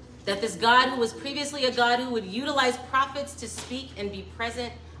 That this God who was previously a God who would utilize prophets to speak and be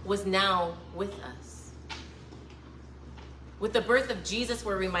present was now with us. With the birth of Jesus,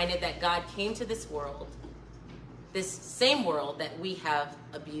 we're reminded that God came to this world, this same world that we have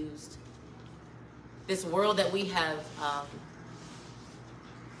abused. This world that we have,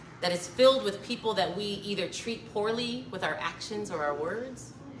 that is filled with people that we either treat poorly with our actions or our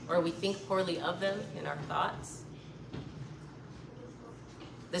words, or we think poorly of them in our thoughts.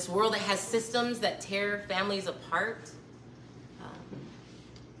 This world that has systems that tear families apart.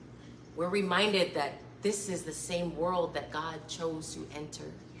 We're reminded that this is the same world that God chose to enter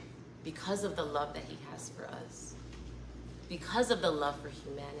because of the love that he has for us, because of the love for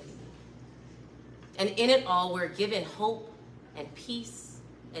humanity. And in it all, we're given hope and peace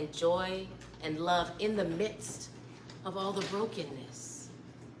and joy and love in the midst of all the brokenness,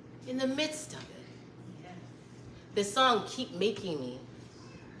 in the midst of it. This song, Keep Making Me.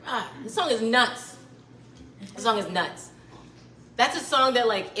 This song is nuts. This song is nuts. That's a song that,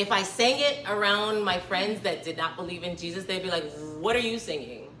 like, if I sang it around my friends that did not believe in Jesus, they'd be like, what are you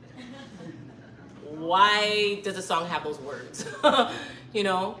singing? Why does the song have those words? You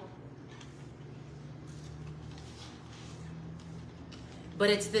know? But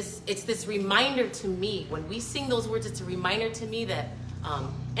it's this reminder to me, when we sing those words, it's a reminder to me that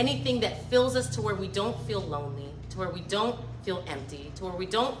anything that fills us to where we don't feel lonely, to where we don't feel empty, to where we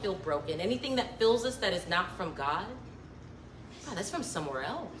don't feel broken, anything that fills us that is not from God, that's from somewhere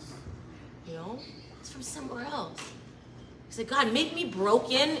else. You know? It's from somewhere else. He said, God, make me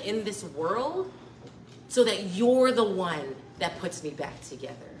broken in this world so that you're the one that puts me back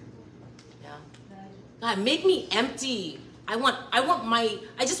together. Yeah? God, make me empty. I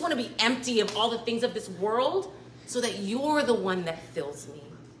just want to be empty of all the things of this world so that you're the one that fills me.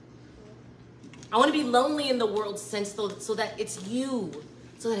 I want to be lonely in the world sense so that it's you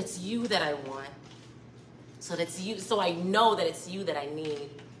that I want. So I know that it's you that I need.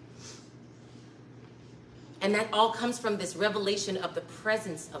 And that all comes from this revelation of the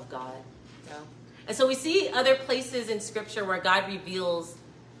presence of God. Yeah? And so we see other places in Scripture where God reveals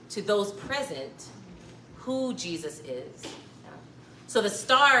to those present who Jesus is. Yeah? So the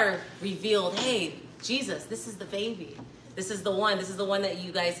star revealed, hey, Jesus, this is the baby. This is the one that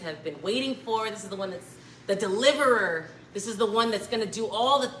you guys have been waiting for. This is the one that's the deliverer. This is the one that's going to do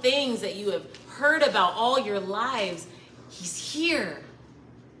all the things that you have heard about all your lives. He's here.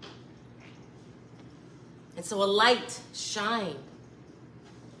 And so a light shined,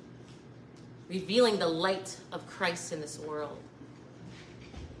 revealing the light of Christ in this world.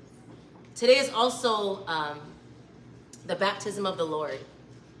 Today is also the baptism of the Lord.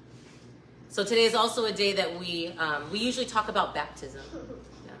 So today is also a day that we usually talk about baptism.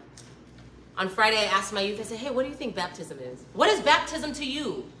 Yeah. On Friday, I asked my youth, I said, hey, what do you think baptism is? What is baptism to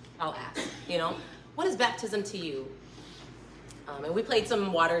you? I'll ask, you know, what is baptism to you? And we played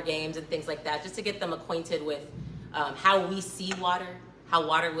some water games and things like that just to get them acquainted with how we see water, how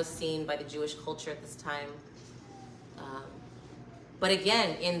water was seen by the Jewish culture at this time. But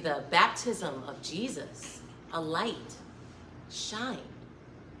again, in the baptism of Jesus, a light shined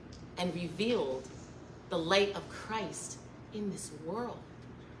and revealed the light of Christ in this world.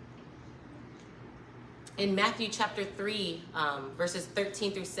 In Matthew chapter 3, verses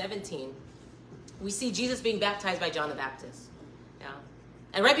 13 through 17, we see Jesus being baptized by John the Baptist. Yeah.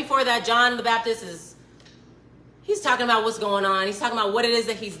 And right before that, John the Baptist he's talking about what's going on. He's talking about what it is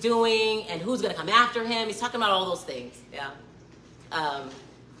that he's doing and who's going to come after him. He's talking about all those things. Yeah.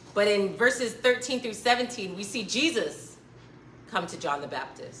 But in verses 13 through 17, we see Jesus come to John the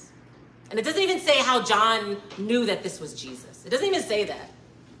Baptist. And it doesn't even say how John knew that this was Jesus. It doesn't even say that.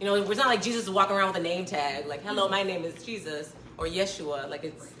 You know, it's not like Jesus is walking around with a name tag, like, hello, my name is Jesus, or Yeshua. Like,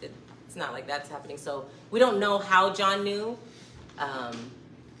 it's not like that's happening. So we don't know how John knew.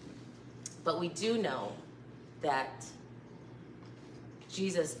 But we do know that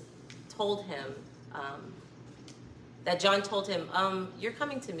Jesus told him, that John told him, you're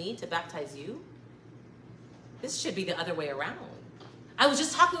coming to me to baptize you? This should be the other way around. I was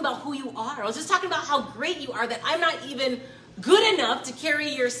just talking about who you are. I was just talking about how great you are, that I'm not even good enough to carry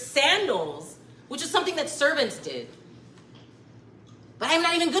your sandals, which is something that servants did. But I'm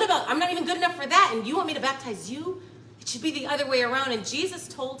not even good enough for that, and you want me to baptize you? It should be the other way around. And Jesus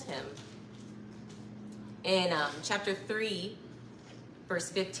told him in chapter 3,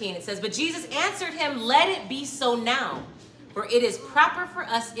 verse 15, it says, but Jesus answered him, let it be so now, for it is proper for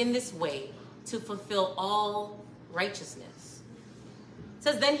us in this way to fulfill all righteousness. It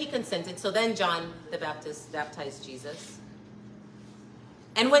says, then he consented. So then John the Baptist baptized Jesus.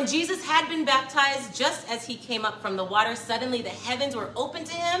 And when Jesus had been baptized, just as he came up from the water, suddenly the heavens were opened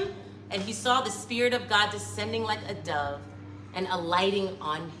to him, and he saw the Spirit of God descending like a dove and alighting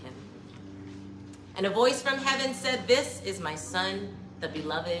on him. And a voice from heaven said, this is my Son, the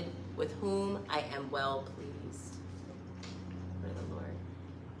beloved, with whom I am well pleased. Word of the Lord.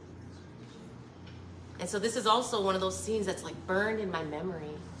 And so this is also one of those scenes that's like burned in my memory.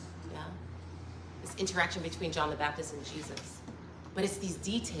 Yeah. This interaction between John the Baptist and Jesus. But it's these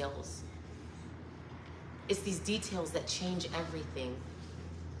details. It's these details that change everything.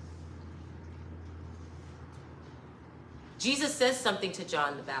 Jesus says something to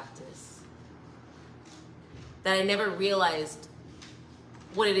John the Baptist that I never realized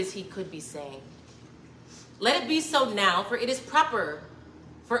what it is he could be saying. Let it be so now, for it is proper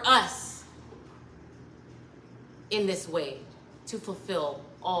for us in this way to fulfill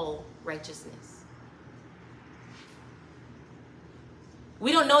all righteousness.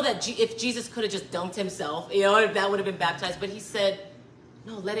 We don't know that if Jesus could have just dunked himself, you know, if that would have been baptized, but he said,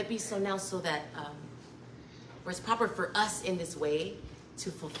 no, let it be so now, so that it's proper for us in this way to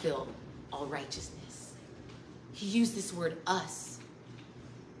fulfill all righteousness. He used this word us.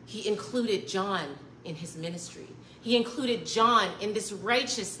 He included John in his ministry. He included John in this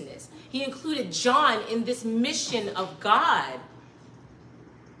righteousness. He included John in this mission of God.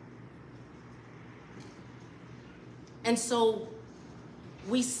 And so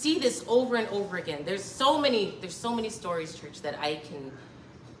we see this over and over again. There's so many stories, church, that I can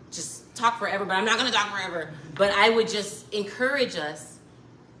just talk forever, but I'm not going to talk forever. But I would just encourage us,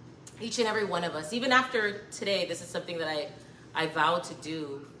 each and every one of us, even after today, this is something that I vow to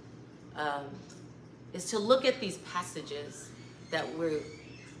do, is to look at these passages that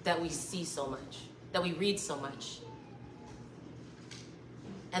we see so much, that we read so much,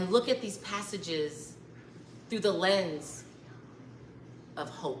 and look at these passages through the lens of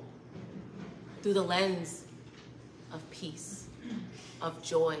hope, through the lens of peace, of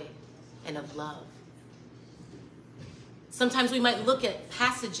joy, and of love. Sometimes we might look at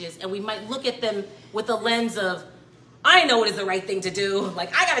passages and we might look at them with the lens of, I know what is the right thing to do.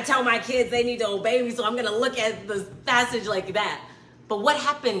 Like, I gotta tell my kids they need to obey me, so I'm gonna look at the passage like that. But what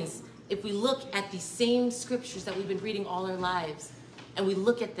happens if we look at these same scriptures that we've been reading all our lives and we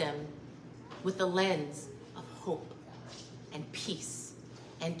look at them with the lens of hope and peace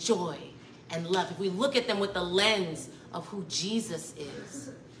and joy and love? If we look at them with the lens of who Jesus is,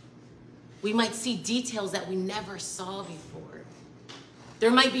 we might see details that we never saw before.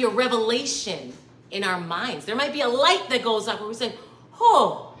 There might be a revelation in our minds. There might be a light that goes up where we say,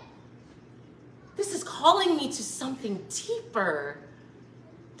 oh, this is calling me to something deeper.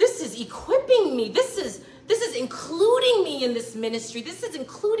 This is equipping me. This is including me in this ministry. This is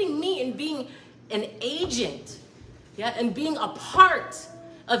including me in being an agent, yeah, and being a part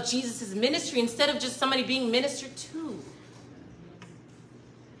of Jesus' ministry instead of just somebody being ministered to.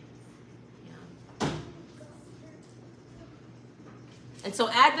 Yeah. And so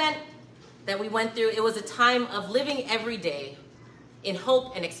Advent that we went through, it was a time of living every day in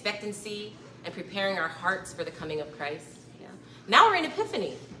hope and expectancy and preparing our hearts for the coming of Christ. Yeah. Now we're in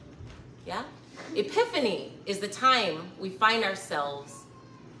Epiphany. Yeah. Epiphany is the time we find ourselves,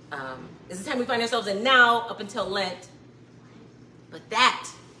 in now up until Lent. But that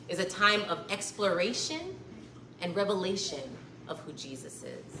is a time of exploration and revelation of who Jesus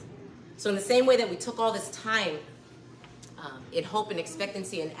is. So in the same way that we took all this time in hope and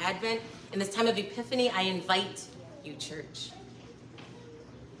expectancy and Advent, in this time of Epiphany, I invite you, church,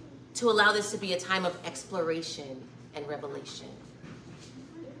 to allow this to be a time of exploration and revelation.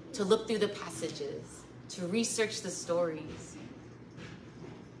 To look through the passages, to research the stories,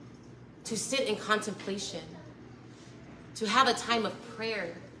 to sit in contemplation, to have a time of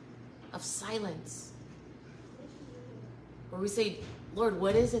prayer, of silence, where we say, Lord,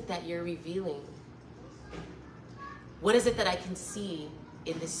 what is it that you're revealing? What is it that I can see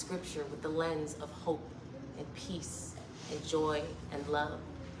in this scripture with the lens of hope and peace and joy and love?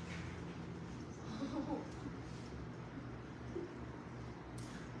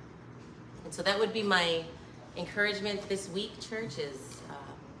 And so that would be my encouragement this week, church, is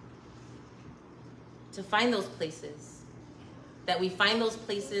to find those places, that we find those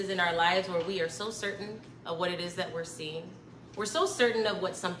places in our lives where we are so certain of what it is that we're seeing. We're so certain of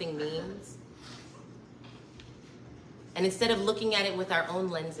what something means. And instead of looking at it with our own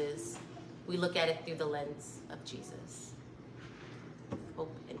lenses, we look at it through the lens of Jesus.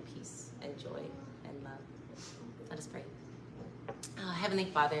 Hope and peace and joy and love. Let us pray. Heavenly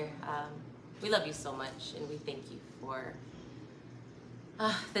Father, we love you so much, and we thank you for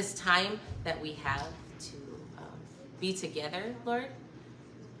this time that we have to be together, Lord,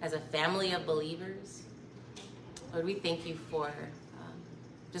 as a family of believers. Lord, we thank you for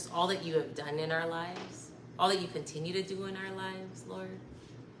just all that you have done in our lives, all that you continue to do in our lives, Lord.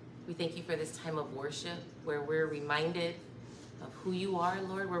 We thank you for this time of worship where we're reminded of who you are,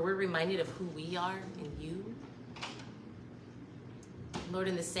 Lord, where we're reminded of who we are in you. Lord,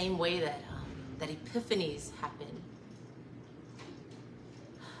 in the same way that epiphanies happen,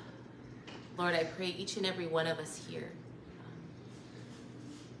 Lord, I pray each and every one of us here,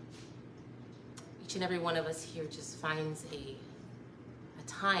 just finds a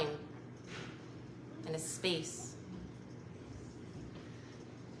time and a space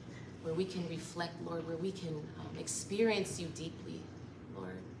where we can reflect, Lord, where we can experience you deeply,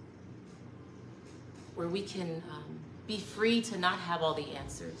 Lord, where we can be free to not have all the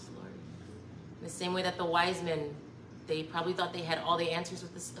answers, Lord. In the same way that the wise men, they probably thought they had all the answers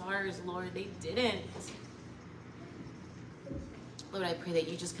with the stars, Lord, they didn't. Lord, I pray that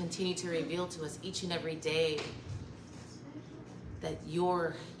you just continue to reveal to us each and every day that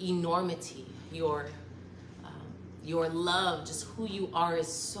your enormity, your love, just who you are is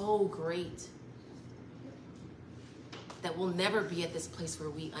so great that we'll never be at this place where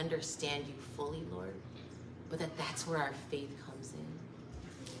we understand you fully, Lord, but that's where our faith comes in.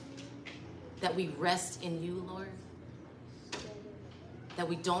 That we rest in you, Lord. That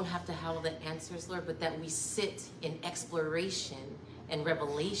we don't have to have all the answers, Lord, but that we sit in exploration and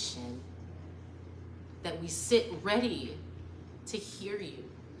revelation. That we sit ready to hear you.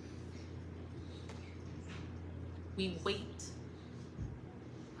 We wait,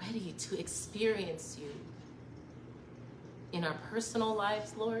 ready to experience you in our personal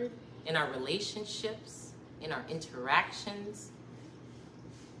lives, Lord, in our relationships, in our interactions.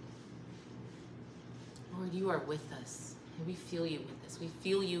 Lord, you are with us, and we feel you with us. We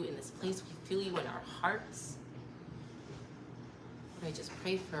feel you in this place. We feel you in our hearts. Lord, I just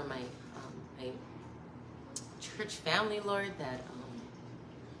pray for my church family, Lord, that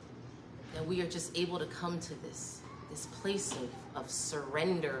we are just able to come to this place of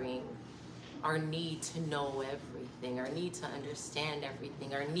surrendering our need to know everything, our need to understand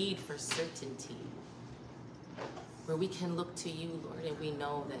everything, our need for certainty, where we can look to you, Lord, and we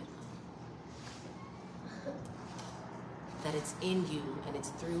know that it's in you and it's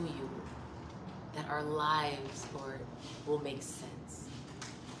through you that our lives, Lord, will make sense,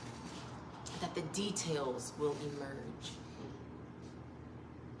 that the details will emerge.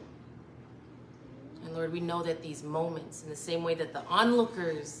 And Lord, we know that these moments, in the same way that the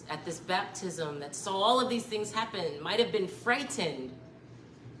onlookers at this baptism that saw all of these things happen might have been frightened,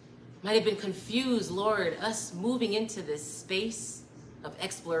 might have been confused, Lord, us moving into this space of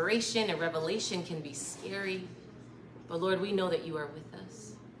exploration and revelation can be scary. But Lord, we know that you are with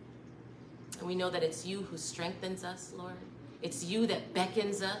us. And we know that it's you who strengthens us, Lord. It's you that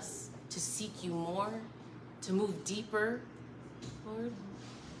beckons us to seek you more, to move deeper, Lord.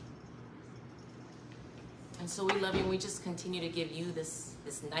 And so we love you, and we just continue to give you this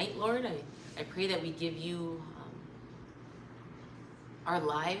night, Lord. I pray that we give you our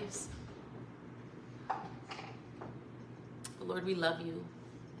lives. But Lord, we love you,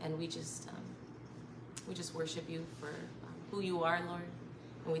 and we just worship you for who you are, Lord.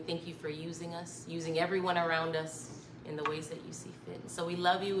 And we thank you for using us, using everyone around us in the ways that you see fit. And so we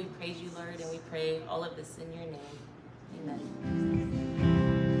love you, we praise you, Lord, and we pray all of this in your name. Amen.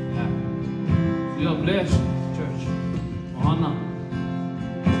 You are blessed, church. Honor.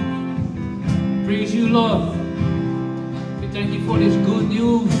 Praise you, Lord. We thank you for this good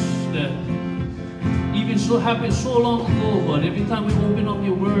news that even so happened so long ago, but every time we open up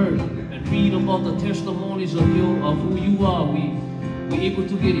your word and read about the testimonies of who you are, we're able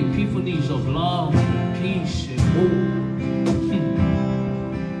to get epiphanies of love, peace, and hope.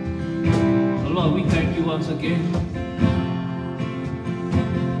 So Lord, we thank you once again.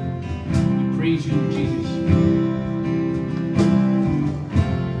 We praise you, Jesus.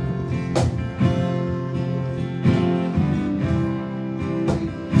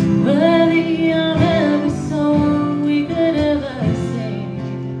 Worthy of every song we could ever sing,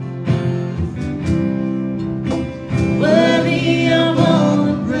 worthy of all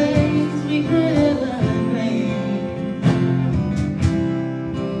the praise we could ever bring,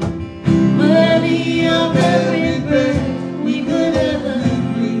 worthy of every breath we could ever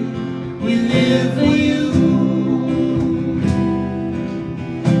breathe. We live for you.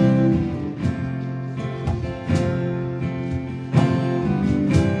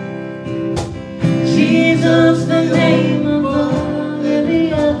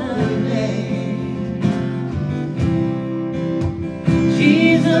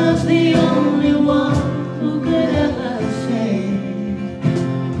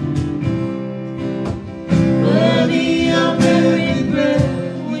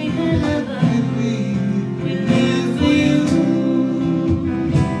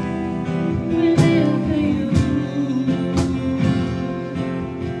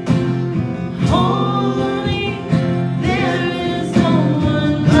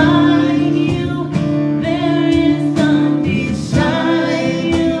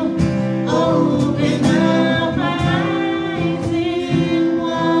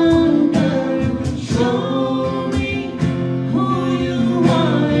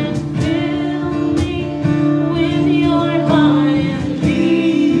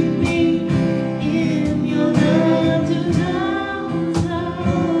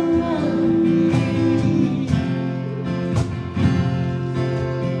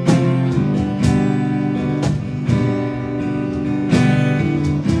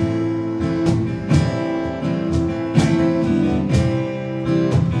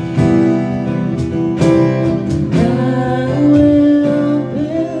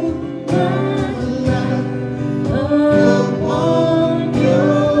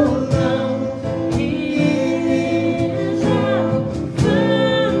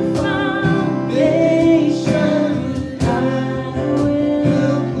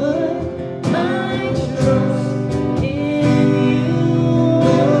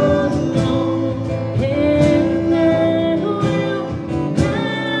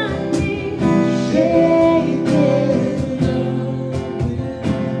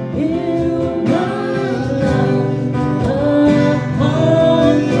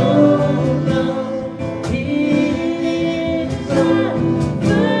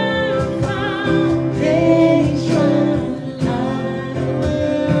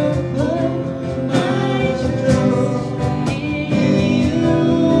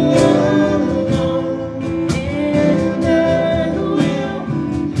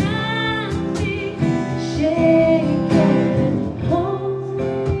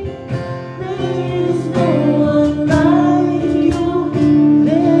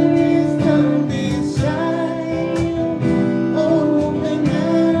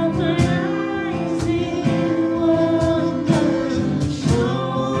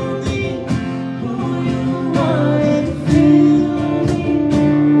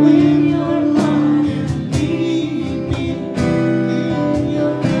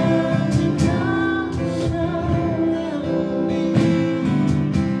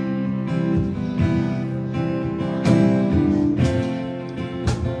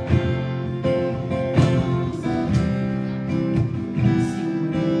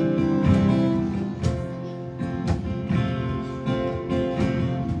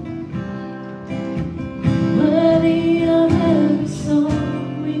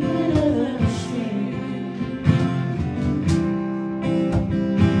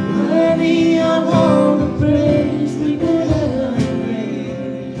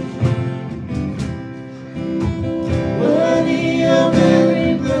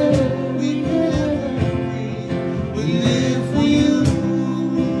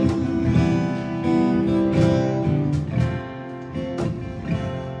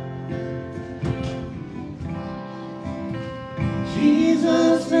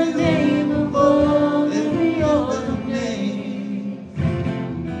 Jesus, the name above every other name.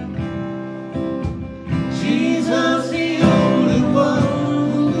 Jesus, the only one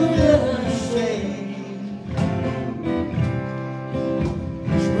who could ever save.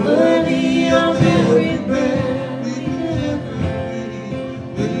 He's worthy of every breath we could ever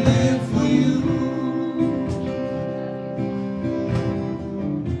breathe. We live for you.